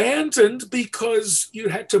abandoned because you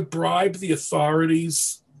had to bribe the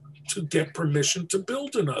authorities to get permission to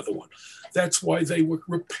build another one. That's why they were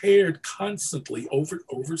repaired constantly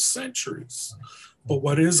over centuries. But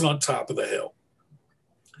what is on top of the hill?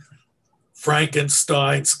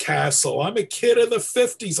 Frankenstein's castle. I'm a kid of the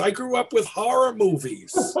 50s. I grew up with horror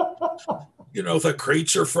movies. You know, The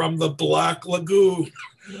Creature from the Black Lagoon.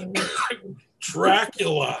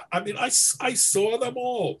 Dracula. I mean, I saw them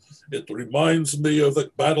all. It reminds me of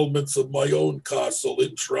the battlements of my own castle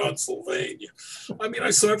in Transylvania. I mean,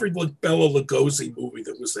 I saw every Bela Lugosi movie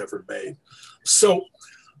that was ever made. So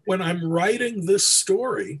when I'm writing this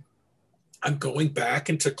story, I'm going back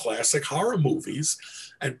into classic horror movies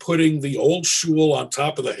and putting the old shul on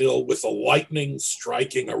top of the hill with the lightning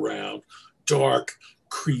striking around, dark,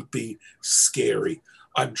 creepy, scary.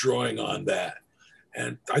 I'm drawing on that.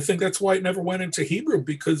 And I think that's why it never went into Hebrew,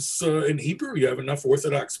 because in Hebrew, you have enough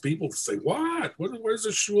Orthodox people to say, what? Where's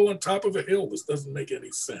a shul on top of a hill? This doesn't make any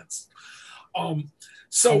sense. And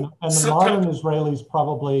the modern Israelis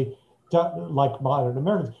probably, like modern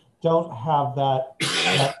Americans, don't have that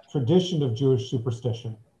tradition of Jewish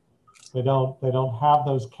superstition. They don't have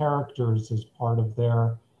those characters as part of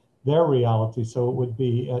their reality. So it would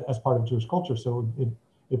be as part of Jewish culture. So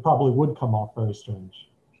it probably would come off very strange.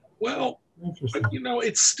 Well, but, you know,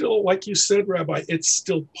 it's still, like you said, Rabbi, it's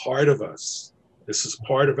still part of us. This is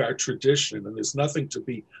part of our tradition, and there's nothing to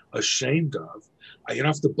be ashamed of. You don't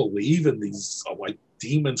have to believe in these, like,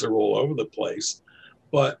 demons are all over the place,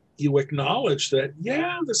 but you acknowledge that,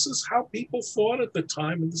 yeah, this is how people thought at the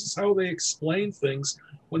time, and this is how they explained things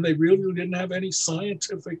when they really didn't have any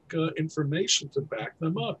scientific information to back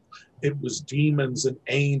them up. It was demons and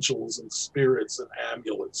angels and spirits and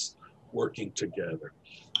amulets working together.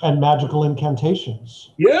 And magical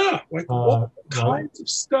incantations. Yeah, like all kinds of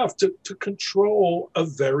stuff to control a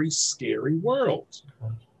very scary world.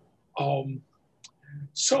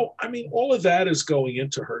 So, I mean, all of that is going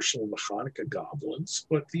into Herschel and the Chanukah goblins.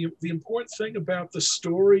 But the important thing about the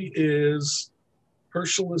story is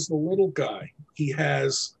Herschel is the little guy. He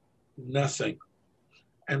has nothing.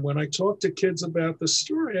 And when I talk to kids about the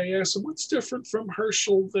story, I ask them, what's different from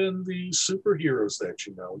Herschel than the superheroes that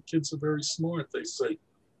you know? And kids are very smart. They say,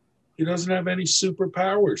 he doesn't have any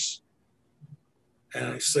superpowers. And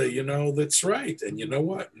I say, you know, that's right. And you know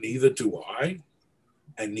what? Neither do I,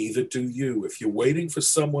 and neither do you. If you're waiting for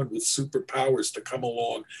someone with superpowers to come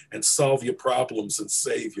along and solve your problems and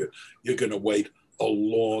save you, you're going to wait a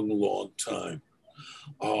long, long time.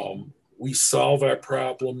 We solve our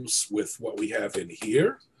problems with what we have in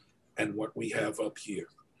here and what we have up here.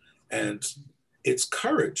 And it's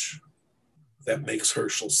courage that makes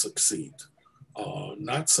Herschel succeed.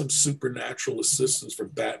 Not some supernatural assistance from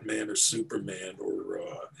Batman or Superman or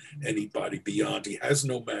anybody beyond. He has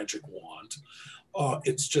no magic wand.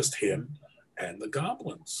 It's just him and the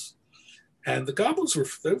goblins. And the goblins were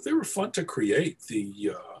fun to create.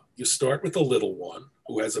 You start with a little one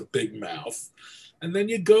who has a big mouth, and then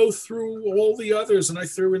you go through all the others. And I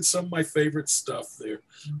threw in some of my favorite stuff there: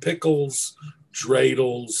 pickles,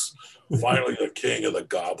 dreidels. Finally, the king of the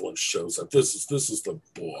goblins shows up. This is the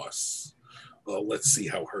boss. Let's see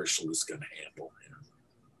how Herschel is going to handle him.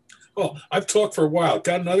 Well, I've talked for a while.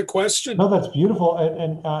 Got another question? No, that's beautiful,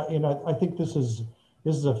 and you know, I think this is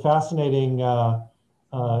a fascinating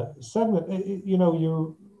segment. You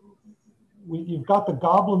know, you've got the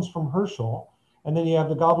goblins from Herschel, and then you have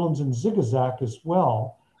the goblins in Zigazag as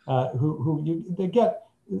well, they're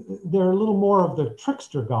a little more of the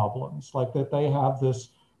trickster goblins, like that they have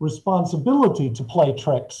this responsibility to play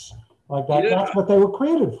tricks. Like that, yeah. That's what they were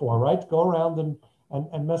created for, right? To go around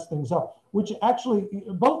and mess things up. Which actually,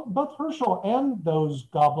 both Herschel and those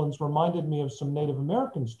goblins reminded me of some Native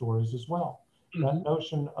American stories as well. Mm-hmm. That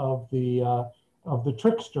notion of the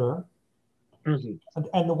trickster, mm-hmm.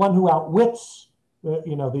 and the one who outwits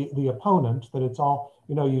the opponent. That it's all,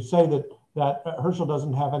 you know, you say that that Herschel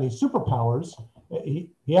doesn't have any superpowers. He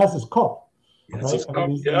has his cook, right? I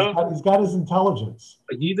mean, he's got his intelligence.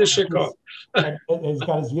 He's got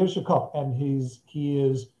his Yeshikov, and he's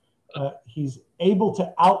able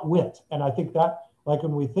to outwit. And I think that, like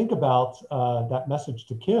when we think about that message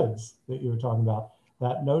to kids that you were talking about,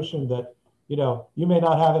 that notion that, you know, you may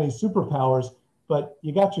not have any superpowers, but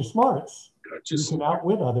you got your smarts. You can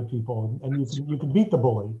outwit other people, and you can beat the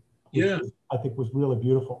bully. Yeah, I think was really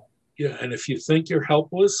beautiful. Yeah, and if you think you're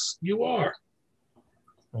helpless, you are.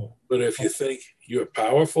 Right. But if you think you're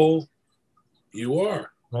powerful, you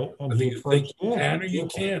are. Right. And whether you think you can or you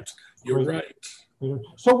can't, you're right.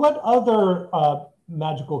 So, what other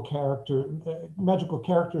magical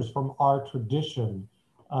characters from our tradition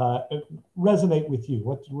resonate with you?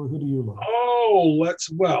 Who do you love? Oh,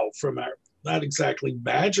 from our, not exactly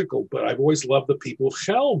magical, but I've always loved the people of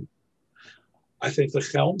Chelm. I think the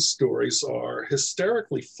Chelm stories are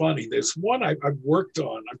hysterically funny. There's one I've worked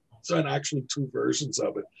on. I've done actually 2 versions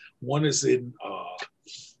of it. One is in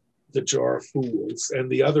The Jar of Fools, and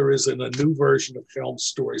the other is in a new version of Chelm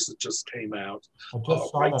stories that just came out.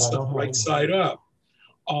 Right Side Up.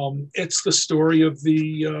 It's the story of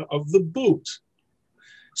the boot.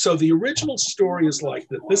 So the original story is like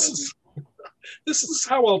that. This is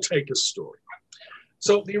how I'll take a story.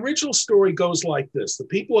 So the original story goes like this: the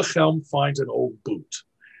people of Chelm find an old boot.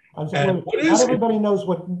 Not everybody knows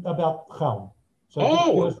about Chelm.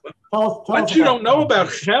 So what you don't know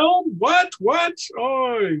about Chelm? What?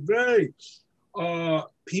 Oh,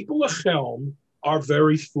 people of Chelm are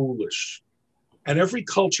very foolish, and every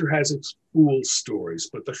culture has its fool stories.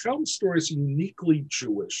 But the Chelm story is uniquely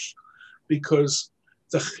Jewish because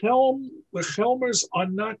the Chelmers are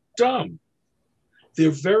not dumb. They're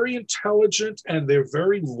very intelligent and they're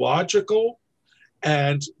very logical,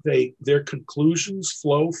 and their conclusions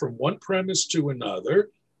flow from one premise to another.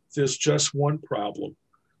 There's just one problem.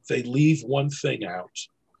 They leave one thing out.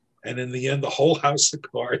 And in the end, the whole house of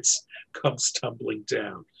cards comes tumbling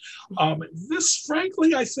down. This,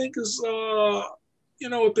 frankly, I think is, a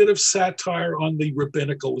bit of satire on the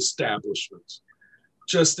rabbinical establishment,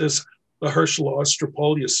 just as the Herschel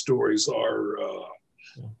Ostropolia stories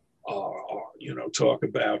talk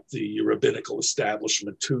about the rabbinical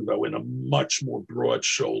establishment too, though in a much more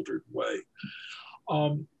broad-shouldered way.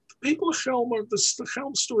 People of Chelm, the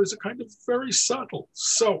Chelm stories are kind of very subtle.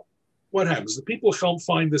 So what happens? The people of Chelm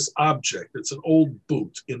find this object. It's an old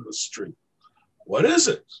boot in the street. What is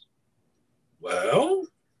it? Well,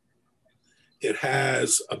 it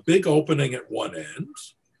has a big opening at one end,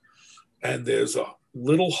 and there's a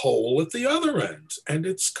little hole at the other end, and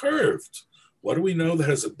it's curved. What do we know that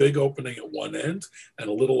has a big opening at one end and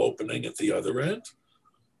a little opening at the other end?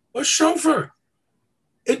 A shofar.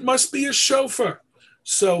 It must be a shofar.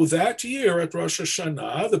 So that year at Rosh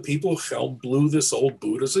Hashanah, the people of Chelm blew this old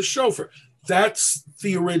boot as a shofar. That's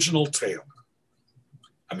the original tale.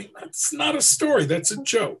 I mean, that's not a story, that's a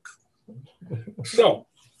joke. So,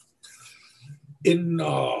 in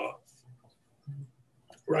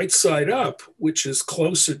Right Side Up, which is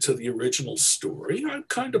closer to the original story, I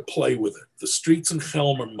kind of play with it. The streets in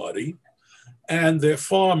Chelm are muddy, and their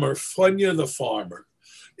farmer, Funya the farmer,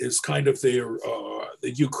 is kind of their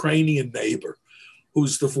the Ukrainian neighbor,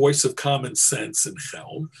 who's the voice of common sense in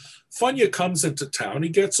Chelm. Funya comes into town, he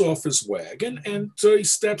gets off his wagon, and he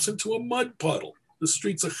steps into a mud puddle. The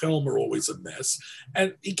streets of Chelm are always a mess,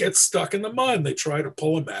 and he gets stuck in the mud. And they try to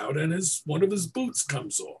pull him out, and one of his boots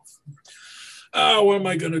comes off. Oh, what am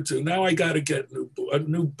I going to do? Now I got to get a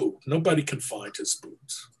new boot. Nobody can find his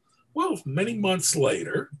boots. Well, many months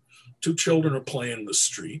later, 2 children are playing in the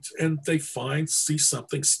street, and they see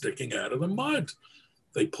something sticking out of the mud.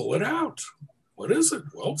 They pull it out. What is it?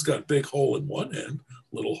 Well, it's got a big hole in one end,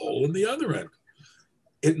 little hole in the other end.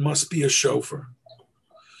 It must be a shofar.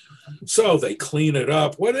 So they clean it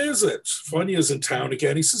up. What is it? Funya's in town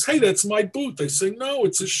again. He says, hey, that's my boot. They say, no,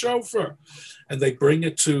 it's a shofar. And they bring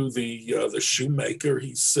it to the shoemaker.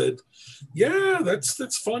 He said, yeah, that's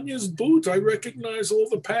Funya's boot. I recognize all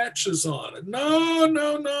the patches on it.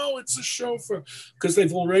 No, it's a shofar. Because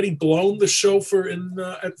they've already blown the shofar in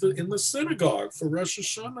the synagogue for Rosh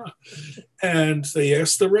Hashanah. And they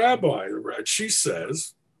asked the rabbi. She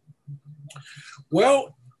says,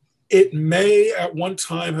 well, it may at one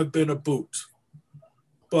time have been a boot,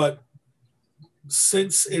 but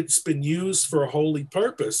since it's been used for a holy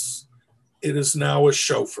purpose, it is now a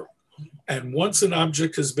shofar. And once an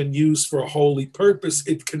object has been used for a holy purpose,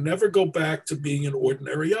 it can never go back to being an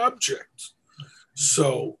ordinary object.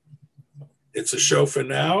 So it's a shofar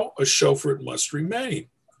now, a shofar it must remain.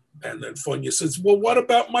 And then Funya says, well, what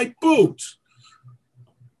about my boot?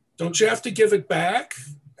 Don't you have to give it back?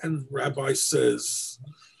 And Rabbi says,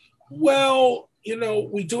 well, you know,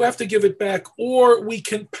 we do have to give it back, or we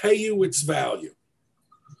can pay you its value.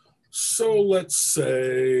 So let's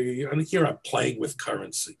say, and here I'm playing with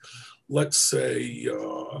currency. Let's say,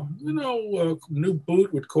 you know, a new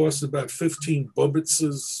boot would cost about 15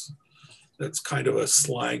 bubitzes. That's kind of a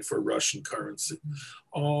slang for Russian currency.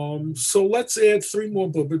 So let's add 3 more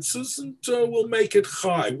bubitzes and we'll make it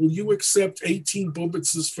high. Will you accept 18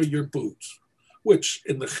 bubitzes for your boot? Which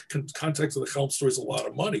in the context of the Helm story is a lot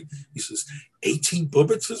of money. He says, 18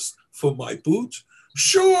 bubitzes for my boot?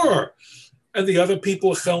 Sure. And the other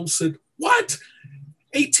people at Helm said, what?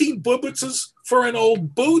 18 bubitzes for an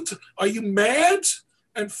old boot? Are you mad?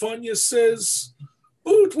 And Funya says,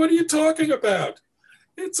 boot, what are you talking about?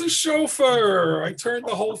 It's a chauffeur. I turned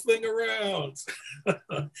the whole thing around.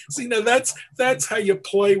 See, now that's how you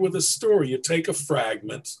play with a story. You take a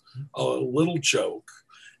fragment, a little joke,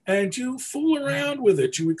 and you fool around with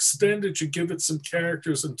it. You extend it, you give it some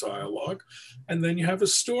characters and dialogue, and then you have a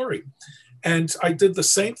story. And I did the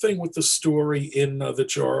same thing with the story in The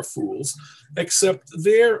Jar of Fools, except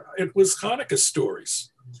there it was Hanukkah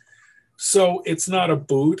stories. So it's not a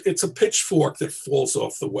boot, it's a pitchfork that falls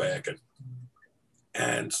off the wagon.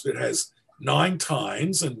 And it has 9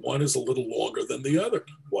 tines, and one is a little longer than the other.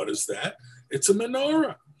 What is that? It's a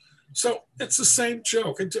menorah. So it's the same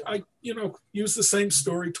joke. And I, you know, use the same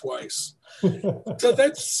story twice. So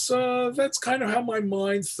that's kind of how my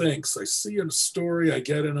mind thinks. I see a story, I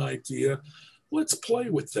get an idea. Let's play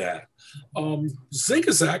with that.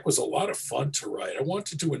 Zigzag was a lot of fun to write. I want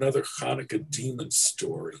to do another Hanukkah demon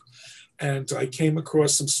story. And I came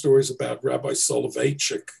across some stories about Rabbi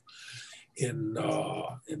Soloveitchik in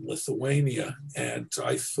Lithuania. And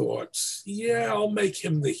I thought, yeah, I'll make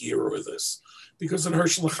him the hero of this. Because in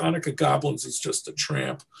Herschel and Hanukkah Goblins, he's just a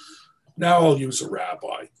tramp. Now I'll use a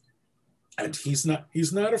rabbi. And he's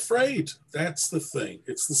not afraid. That's the thing.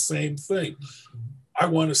 It's the same thing. I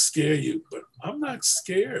want to scare you, but I'm not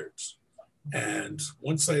scared. And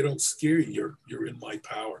once I don't scare you, you're in my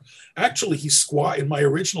power. Actually, in my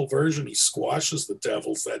original version, he squashes the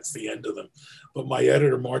devils. That's the end of them. But my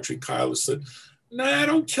editor, Marjorie Kyler, said, nah,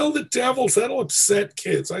 don't kill the devils. That'll upset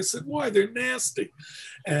kids. I said, why? They're nasty.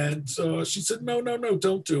 And she said, no,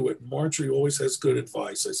 don't do it. Marjorie always has good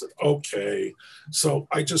advice. I said, okay. So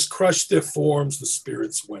I just crushed their forms. The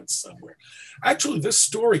spirits went somewhere. Actually, this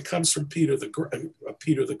story comes from Peter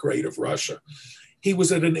the Great of Russia. He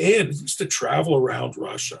was at an inn. He used to travel around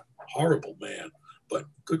Russia. Horrible man, but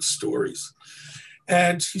good stories.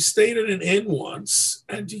 And he stayed at an inn once,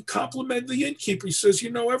 and he complimented the innkeeper. He says,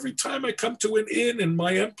 you know, every time I come to an inn in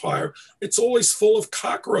my empire, it's always full of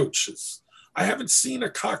cockroaches. I haven't seen a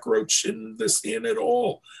cockroach in this inn at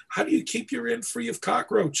all. How do you keep your inn free of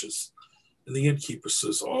cockroaches? And the innkeeper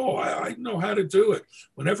says, oh, I know how to do it.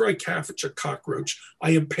 Whenever I catch a cockroach,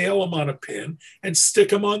 I impale him on a pin and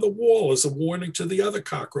stick him on the wall as a warning to the other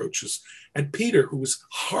cockroaches. And Peter, who was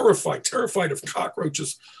horrified, terrified of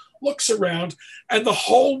cockroaches, looks around, and the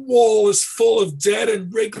whole wall is full of dead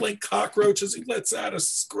and wriggling cockroaches. He lets out a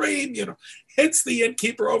scream, you know, hits the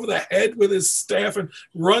innkeeper over the head with his staff and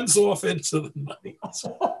runs off into the night.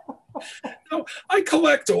 Now, I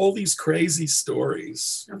collect all these crazy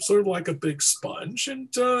stories. I'm sort of like a big sponge,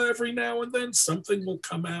 and every now and then something will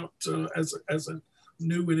come out as a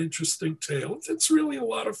new and interesting tale. It's really a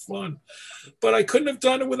lot of fun. But I couldn't have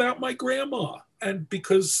done it without my grandma. And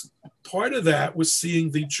because part of that was seeing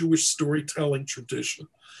the Jewish storytelling tradition.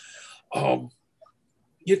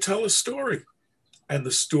 You tell a story, and the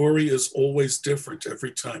story is always different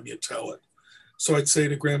every time you tell it. So I'd say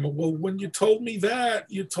to Grandma, well, when you told me that,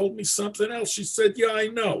 you told me something else. She said, yeah, I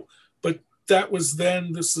know, but that was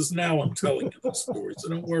then, this is now. I'm telling you the story, so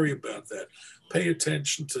don't worry about that. Pay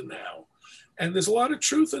attention to now. And there's a lot of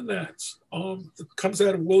truth in that. It comes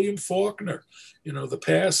out of William Faulkner. You know, the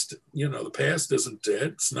past isn't dead.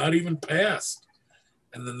 It's not even past.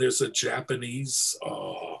 And then there's a Japanese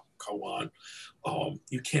koan.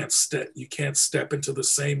 You can't step into the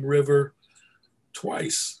same river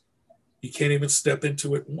twice. You can't even step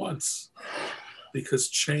into it once because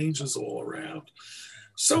change is all around.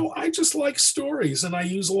 So I just like stories, and I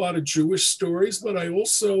use a lot of Jewish stories, but I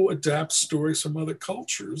also adapt stories from other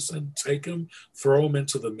cultures and take them, throw them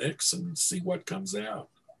into the mix and see what comes out.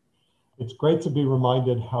 It's great to be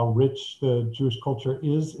reminded how rich the Jewish culture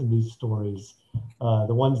is in these stories.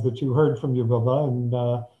 The ones that you heard from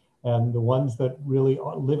Yavova and the ones that really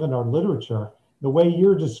live in our literature. The way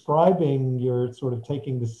you're describing, you're sort of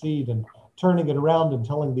taking the seed and turning it around and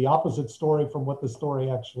telling the opposite story from what the story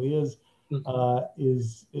actually is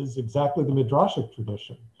exactly the Midrashic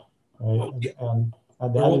tradition, right?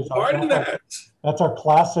 And We're that all is part of that. That's our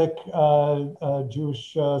classic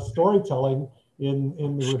Jewish storytelling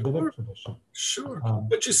in the rabbinic tradition. Sure.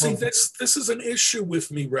 But you see, this is an issue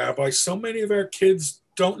with me, Rabbi. So many of our kids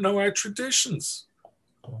don't know our traditions.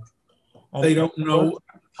 And they don't know.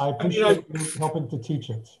 I appreciate you helping to teach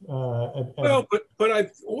it. Well, but I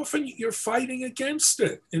often you're fighting against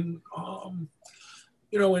it. In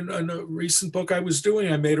in a recent book I was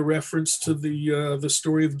doing, I made a reference to the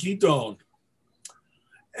story of Gidon,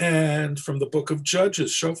 and from the book of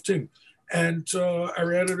Judges, Shoftim. And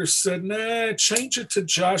our editor said, nah, change it to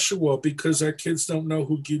Joshua because our kids don't know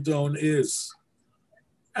who Gidon is.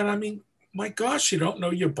 And I mean, my gosh, you don't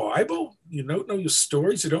know your Bible? You don't know your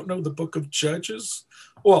stories? You don't know the book of Judges?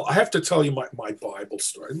 Well, I have to tell you my Bible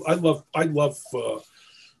story. I love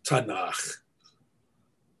Tanakh,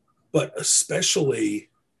 but especially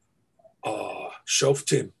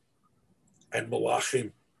Shoftim and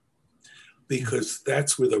Malachim, because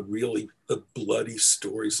that's where the bloody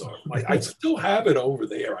stories are. I still have it over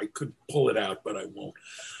there. I could pull it out, but I won't.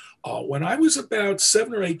 When I was about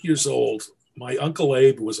 7 or 8 years old, my Uncle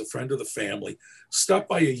Abe, who was a friend of the family, stopped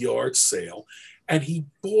by a yard sale, and he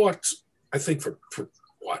bought, I think for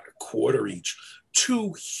what, a quarter each,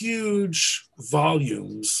 2 huge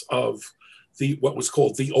volumes of what was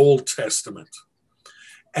called the Old Testament.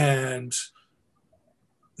 And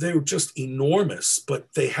they were just enormous,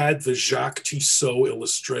 but they had the Jacques Tissot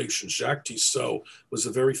illustrations. Jacques Tissot was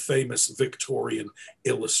a very famous Victorian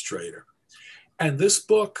illustrator. And this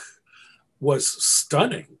book was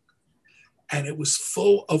stunning. And it was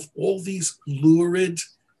full of all these lurid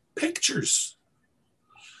pictures.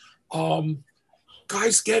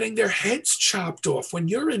 Guys getting their heads chopped off. When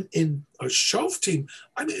you're in a Shoftim,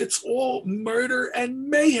 I mean, it's all murder and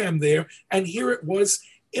mayhem there. And here it was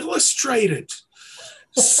illustrated.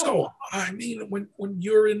 So, I mean, when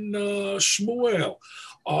you're in Shmuel,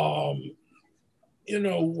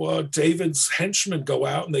 David's henchmen go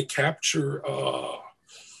out and they capture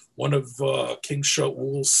one of King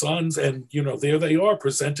Shaul's sons, and there they are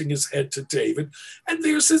presenting his head to David, and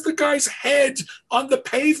there's the guy's head on the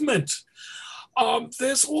pavement.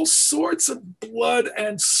 There's all sorts of blood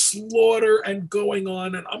and slaughter and going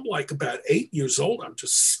on, and I'm like about 8 years old. I'm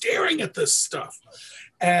just staring at this stuff,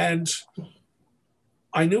 and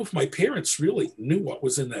I knew if my parents really knew what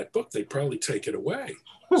was in that book, they'd probably take it away.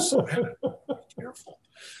 So I had to be careful.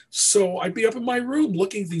 So I'd be up in my room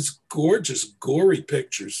looking at these gorgeous, gory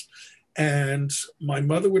pictures. And my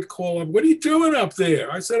mother would call up, what are you doing up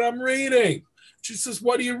there? I said, I'm reading. She says,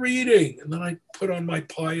 what are you reading? And then I put on my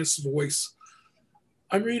pious voice,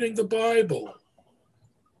 I'm reading the Bible.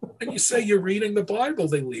 And you say you're reading the Bible,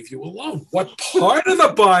 they leave you alone. What part of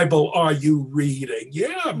the Bible are you reading?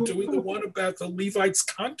 Yeah, I'm doing the one about the Levite's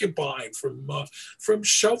concubine from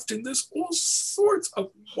Shoftim. There's all sorts of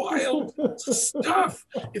wild stuff.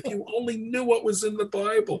 If you only knew what was in the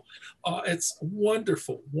Bible. It's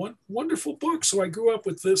wonderful, wonderful book. So I grew up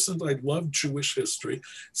with this, and I love Jewish history.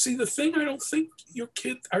 See, the thing I don't think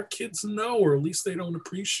our kids know, or at least they don't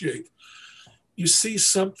appreciate, you see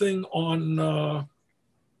something on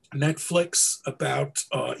Netflix about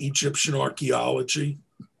Egyptian archaeology.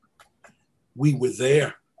 We were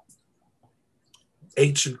there.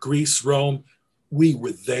 Ancient Greece, Rome, we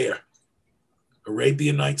were there.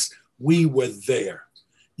 Arabian Nights, we were there.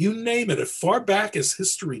 You name it, as far back as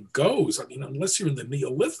history goes, I mean, unless you're in the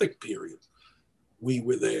Neolithic period, we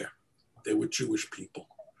were there. They were Jewish people.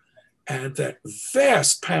 And that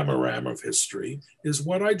vast panorama of history is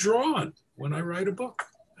what I draw on when I write a book.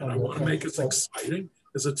 And I want to make it exciting,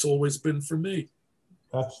 as it's always been for me.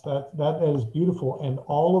 That is beautiful, and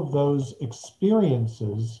all of those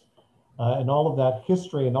experiences and all of that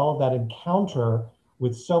history and all of that encounter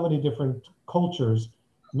with so many different cultures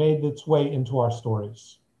made its way into our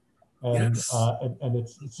stories, and yes. and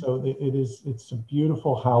it's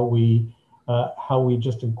beautiful how we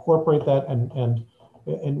just incorporate that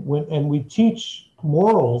and we teach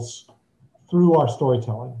morals through our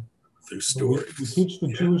storytelling. Through stories. We teach the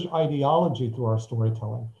Jewish ideology through our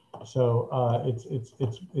storytelling. So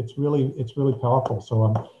it's really powerful. So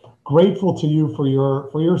I'm grateful to you for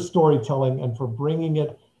your storytelling and for bringing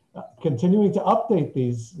it, continuing to update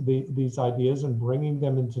these ideas and bringing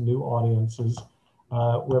them into new audiences,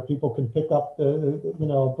 where people can pick up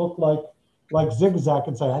a book like Zigzag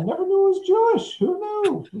and say, I never knew it was Jewish. Who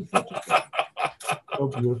knew? So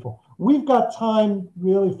beautiful. We've got time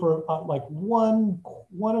really for like one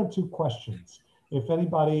or two questions. If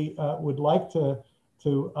anybody would like to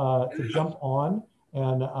jump on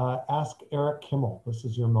and ask Eric Kimmel, this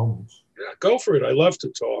is your moment. Yeah, go for it. I love to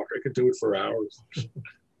talk. I could do it for hours.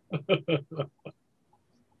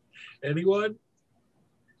 Anyone?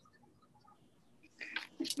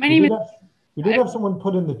 My name is. We did have someone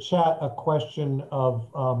put in the chat a question of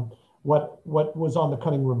what was on the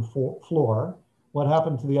cutting room floor. What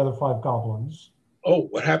happened to the other 5 goblins? Oh,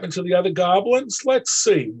 what happened to the other goblins? Let's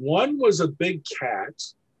see. One was a big cat.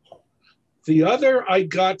 The other I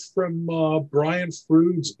got from Brian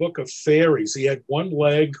Froud's Book of Fairies. He had 1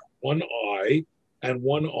 leg, 1 eye, and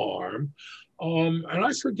 1 arm. And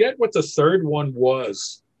I forget what the third one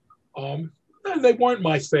was. They weren't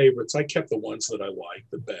my favorites. I kept the ones that I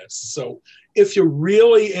liked the best. So if you're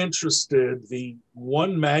really interested, the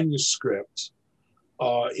one manuscript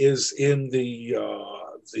is in the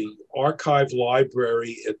archive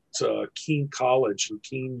library at Keene College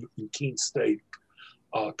in Keene State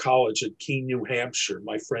College at Keene, New Hampshire.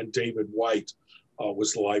 My friend David White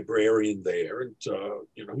was the librarian there, and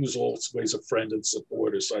he was always a friend and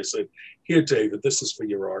supporter. So I said, "Here, David, this is for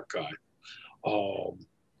your archive."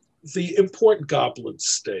 The important goblins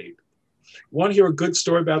stayed. Want to hear a good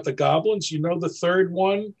story about the goblins? You know the third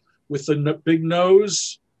one with the big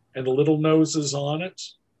nose and the little noses on it?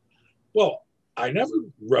 Well, I never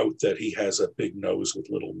wrote that he has a big nose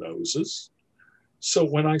with little noses. So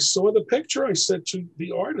when I saw the picture, I said to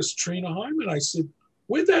the artist, Trina Hyman, I said,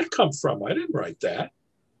 "Where'd that come from? I didn't write that."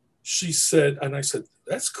 She said, and I said,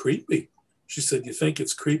 "That's creepy." She said, "You think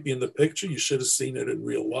it's creepy in the picture? You should have seen it in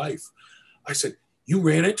real life." I said, "You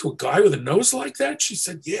ran into a guy with a nose like that?" She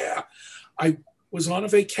said, "Yeah. I was on a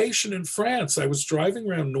vacation in France. I was driving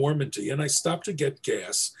around Normandy and I stopped to get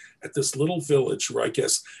gas at this little village where I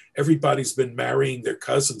guess everybody's been marrying their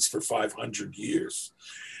cousins for 500 years.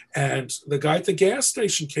 And the guy at the gas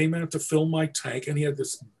station came out to fill my tank and he had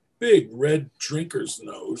this big red drinker's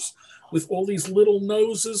nose with all these little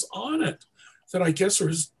noses on it that I guess are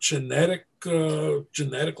his genetically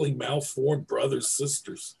malformed brothers,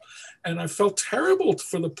 sisters. And I felt terrible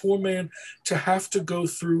for the poor man to have to go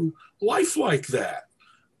through life like that.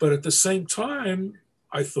 But at the same time,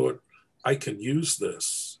 I thought, I can use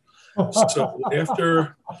this. So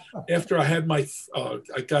after I had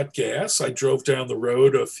I got gas, I drove down the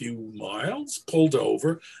road a few miles, pulled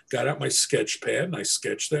over, got out my sketch pad, and I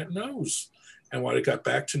sketched that nose. And when I got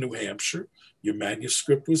back to New Hampshire, your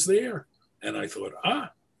manuscript was there. And I thought,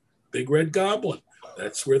 big red goblin,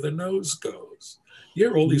 that's where the nose goes. You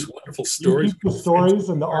hear all these wonderful stories. You keep the stories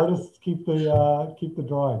and the artists keep the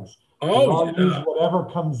drawings. Oh, yeah. Use whatever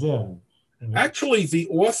comes in. Actually, the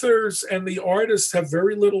authors and the artists have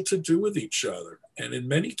very little to do with each other. And in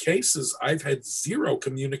many cases, I've had 0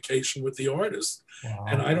 communication with the artist. Wow.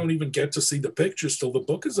 And I don't even get to see the pictures till the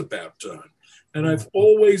book is about done. And I've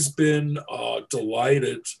always been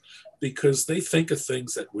delighted because they think of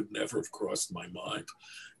things that would never have crossed my mind.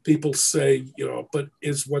 People say, but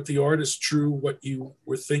is what the artist drew what you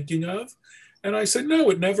were thinking of? And I said, no,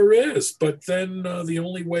 it never is. But then the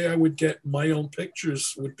only way I would get my own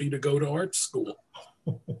pictures would be to go to art school.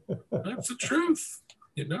 That's the truth,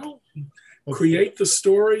 Create the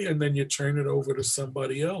story and then you turn it over to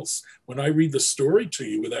somebody else. When I read the story to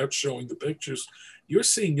you without showing the pictures, you're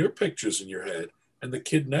seeing your pictures in your head. And the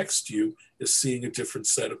kid next to you is seeing a different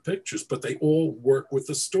set of pictures, but they all work with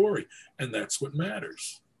the story. And that's what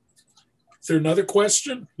matters. Is there another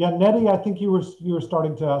question? Yeah, Nettie, I think you were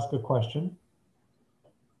starting to ask a question.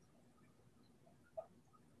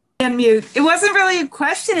 Unmute. It wasn't really a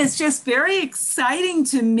question. It's just very exciting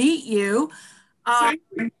to meet you.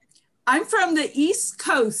 I'm from the East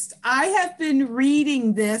Coast. I have been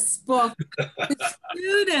reading this book with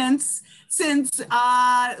students since,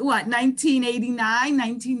 1989,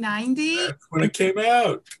 1990? That's when it came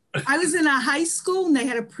out. I was in a high school and they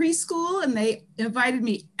had a preschool and they invited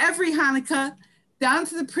me every Hanukkah down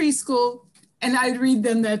to the preschool and I'd read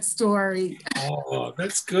them that story. Oh,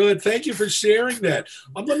 that's good. Thank you for sharing that.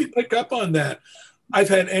 Let me pick up on that. I've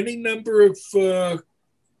had any number of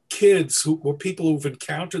kids or people who've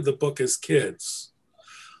encountered the book as kids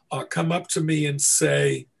come up to me and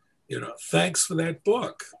say, thanks for that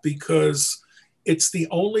book, because it's the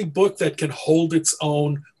only book that can hold its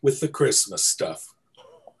own with the Christmas stuff.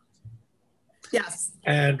 Yes.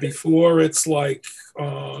 And before it's like,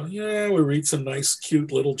 we read some nice, cute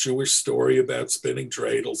little Jewish story about spinning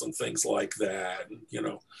dreidels and things like that. And,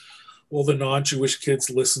 all the non-Jewish kids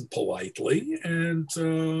listen politely and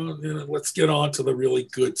let's get on to the really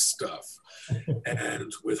good stuff.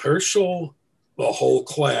 And with Herschel, the whole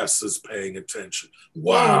class is paying attention.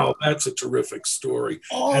 Wow, that's a terrific story.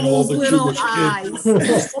 And all the Jewish kids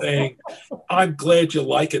are saying, I'm glad you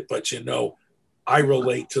like it, but I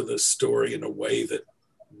relate to this story in a way that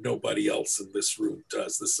nobody else in this room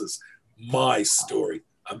does. This is my story.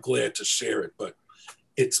 I'm glad to share it, but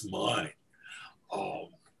it's mine.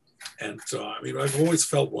 And I mean, I've always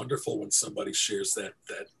felt wonderful when somebody shares that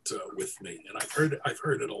with me, and I've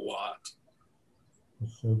heard it a lot.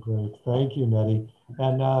 That's so great. Thank you, Nettie.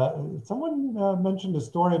 And someone mentioned a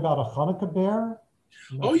story about a Chanukah bear.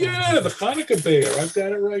 Oh yeah, the Chanukah bear. I've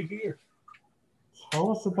got it right here.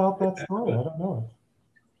 Tell us about that story. I don't know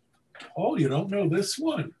it. Oh, you don't know this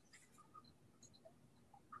one?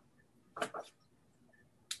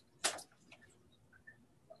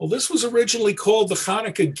 Well, this was originally called the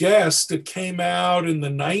Chanukah Guest. It came out in the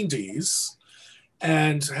 90s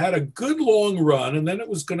and had a good long run, and then it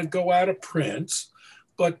was going to go out of print.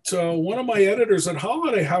 But one of my editors at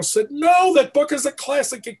Holiday House said, no, that book is a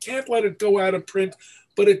classic. You can't let it go out of print,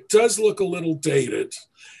 but it does look a little dated.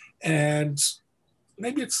 And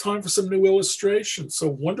maybe it's time for some new illustrations. So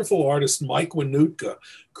wonderful artist Mike Chanukah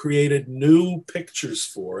created new pictures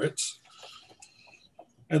for it.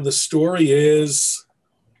 And the story is,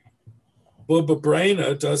 Bubba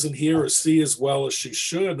Braina doesn't hear or see as well as she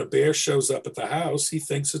should. A bear shows up at the house. She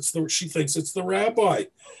thinks it's the rabbi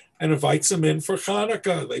and invites him in for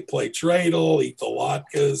Chanukah. They play dreidel, eat the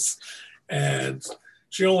latkes, and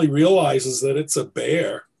she only realizes that it's a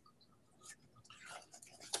bear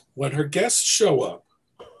when her guests show up.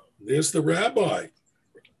 There's the rabbi.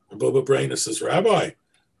 And Bubba Braina says, Rabbi,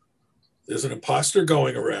 there's an imposter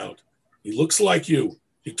going around. He looks like you.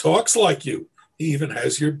 He talks like you. He even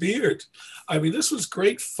has your beard. I mean, this was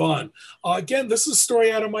great fun. Again, this is a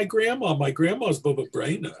story out of my grandma. My grandma's Bubba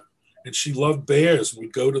Braina, and she loved bears.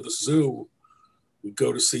 We'd go to the zoo. We'd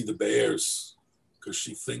go to see the bears because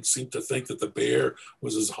she seemed to think that the bear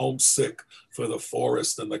was as homesick for the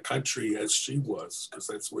forest and the country as she was, because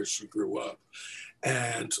that's where she grew up.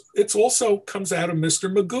 And it also comes out of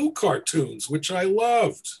Mr. Magoo cartoons, which I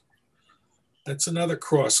loved. That's another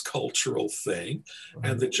cross-cultural thing.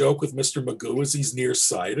 And the joke with Mr. Magoo is he's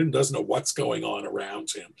nearsighted and doesn't know what's going on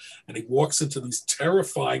around him. And he walks into these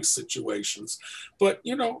terrifying situations. But,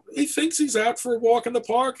 you know, he thinks he's out for a walk in the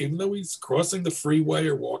park, even though he's crossing the freeway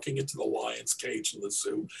or walking into the lion's cage in the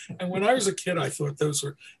zoo. And when I was a kid, I thought those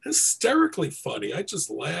were hysterically funny. I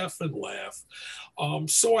just laugh and laugh.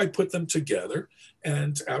 So I put them together,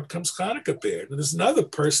 and out comes Chanukah Bear. And there's another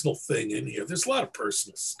personal thing in here. There's a lot of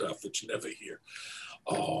personal stuff that you never hear.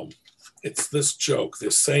 It's this joke.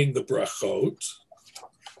 They're saying the brachot,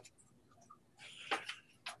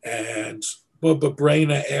 and Bubba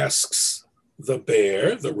Braina asks the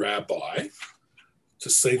bear, the rabbi, to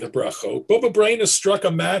say the brachot. Bubba Braina struck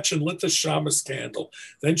a match and lit the shamas candle.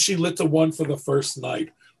 Then she lit the one for the first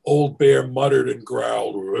night. Old Bear muttered and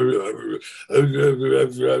growled. Oh,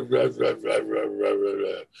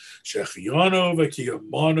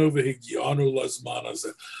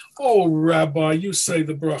 Rabbi, you say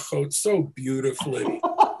the brachot so beautifully.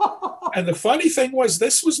 And the funny thing was,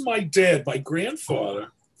 this was my dad. My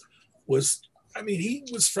grandfather was, I mean, he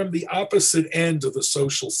was from the opposite end of the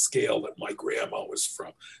social scale that my grandma was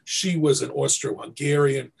from. She was an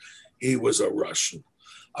Austro-Hungarian. He was a Russian.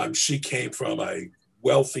 She came from a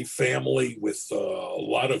wealthy family with a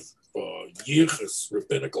lot of yichus,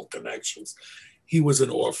 rabbinical connections. He was an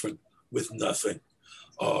orphan with nothing,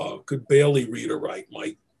 could barely read or write.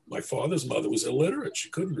 My father's mother was illiterate. She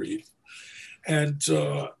couldn't read. And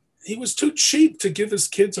he was too cheap to give his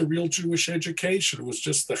kids a real Jewish education. It was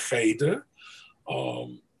just the cheder,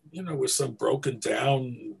 you know, with some broken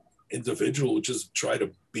down individual who just tried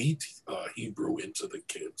to beat Hebrew into the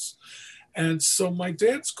kids. And so my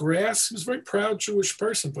dad's grasp, he was a very proud Jewish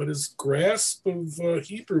person, but his grasp of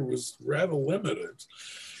Hebrew was rather limited.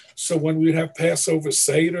 So when we'd have Passover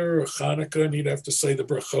Seder or Hanukkah and he'd have to say the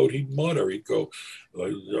brachot, he'd mutter, he'd go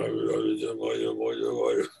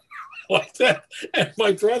like that. And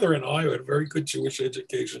my brother and I, who had a very good Jewish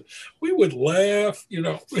education, we would laugh, you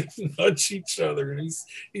know, we'd nudge each other, and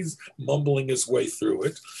he's mumbling his way through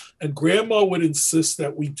it. And Grandma would insist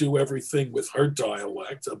that we do everything with her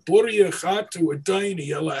dialect. And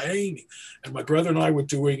my brother and I were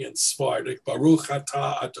doing it in Sephardic, Baruch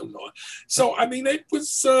Atah Adonai. So, I mean, it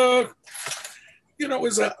was, you know, it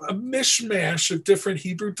was a mishmash of different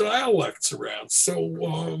Hebrew dialects around.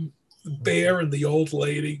 So the bear and the old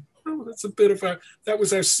lady, oh, that's a bit of that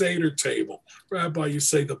was our Seder table. Rabbi, you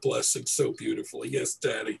say the blessing so beautifully. Yes,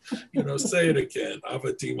 Daddy. You know, say it again.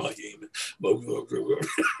 Avadimayin.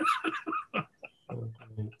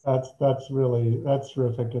 That's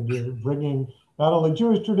terrific. And you're bringing not only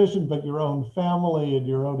Jewish tradition, but your own family and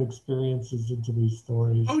your own experiences into these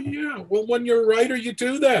stories. Oh, yeah. Well, when you're a writer, you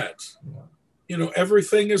do that. Yeah. You know,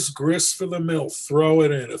 everything is grist for the mill. Throw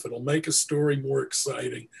it in. If it'll make a story more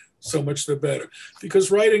exciting, so much the better.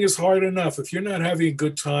 Because writing is hard enough. If you're not having a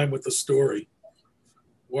good time with the story,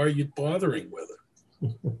 why are you bothering with it?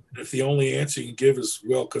 If the only answer you can give is,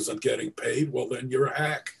 well, because I'm getting paid, well, then you're a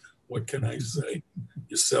hack. What can I say?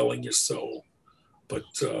 You're selling your soul. But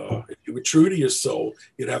if you were true to your soul,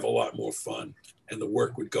 you'd have a lot more fun and the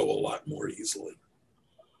work would go a lot more easily.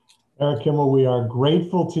 Eric Kimmel, we are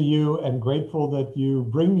grateful to you and grateful that you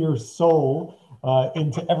bring your soul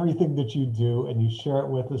into everything that you do and you share it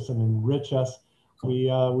with us and enrich us. We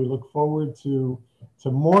look forward to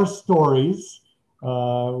more stories.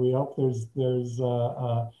 We hope there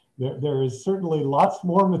is certainly lots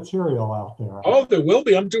more material out there. Oh, there will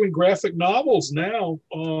be. I'm doing graphic novels now.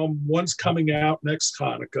 One's coming out next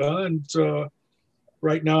Chanukah, and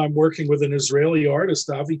right now I'm working with an Israeli artist,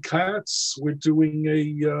 Avi Katz. We're doing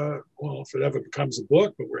well, if it ever becomes a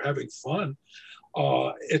book, but we're having fun.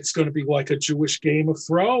 It's going to be like a Jewish Game of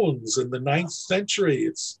Thrones in the 9th century.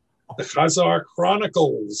 It's the Khazar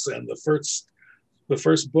Chronicles, and the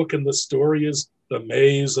first book in the story is The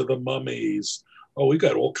Maze of the Mummies. Oh, we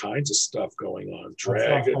got all kinds of stuff going on. Dragon.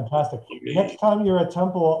 That sounds fantastic. Next time you're at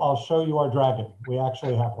Temple, I'll show you our dragon. We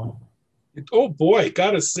actually have one. Oh boy,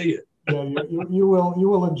 gotta see it. Yeah, you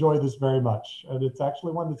will enjoy this very much, and it's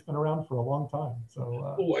actually one that's been around for a long time.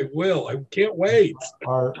 So. Oh, I will. I can't wait.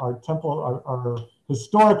 Our temple, our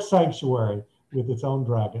historic sanctuary with its own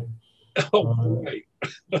dragon. Oh boy.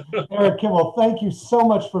 Eric Kimmel, thank you so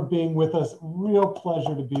much for being with us. Real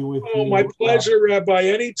pleasure to be with you. Oh, my pleasure, Rabbi.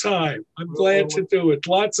 Anytime. I'm glad to do it.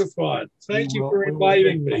 Lots of fun. Thank you for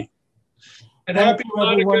inviting me. And happy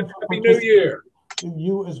Hanukkah, Happy New Year.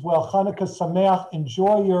 You as well. Chanukah Sameach.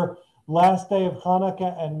 Enjoy your last day of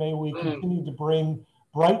Hanukkah, and may we continue to bring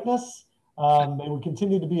brightness. May we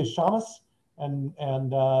continue to be a shamas and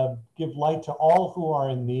give light to all who are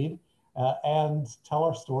in need and tell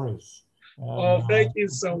our stories. Oh, thank you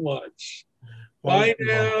so much. Bye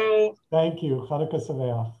now. Thank you. Chanukah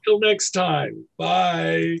Sameach. Till next time.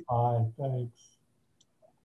 Bye. Bye. Thanks.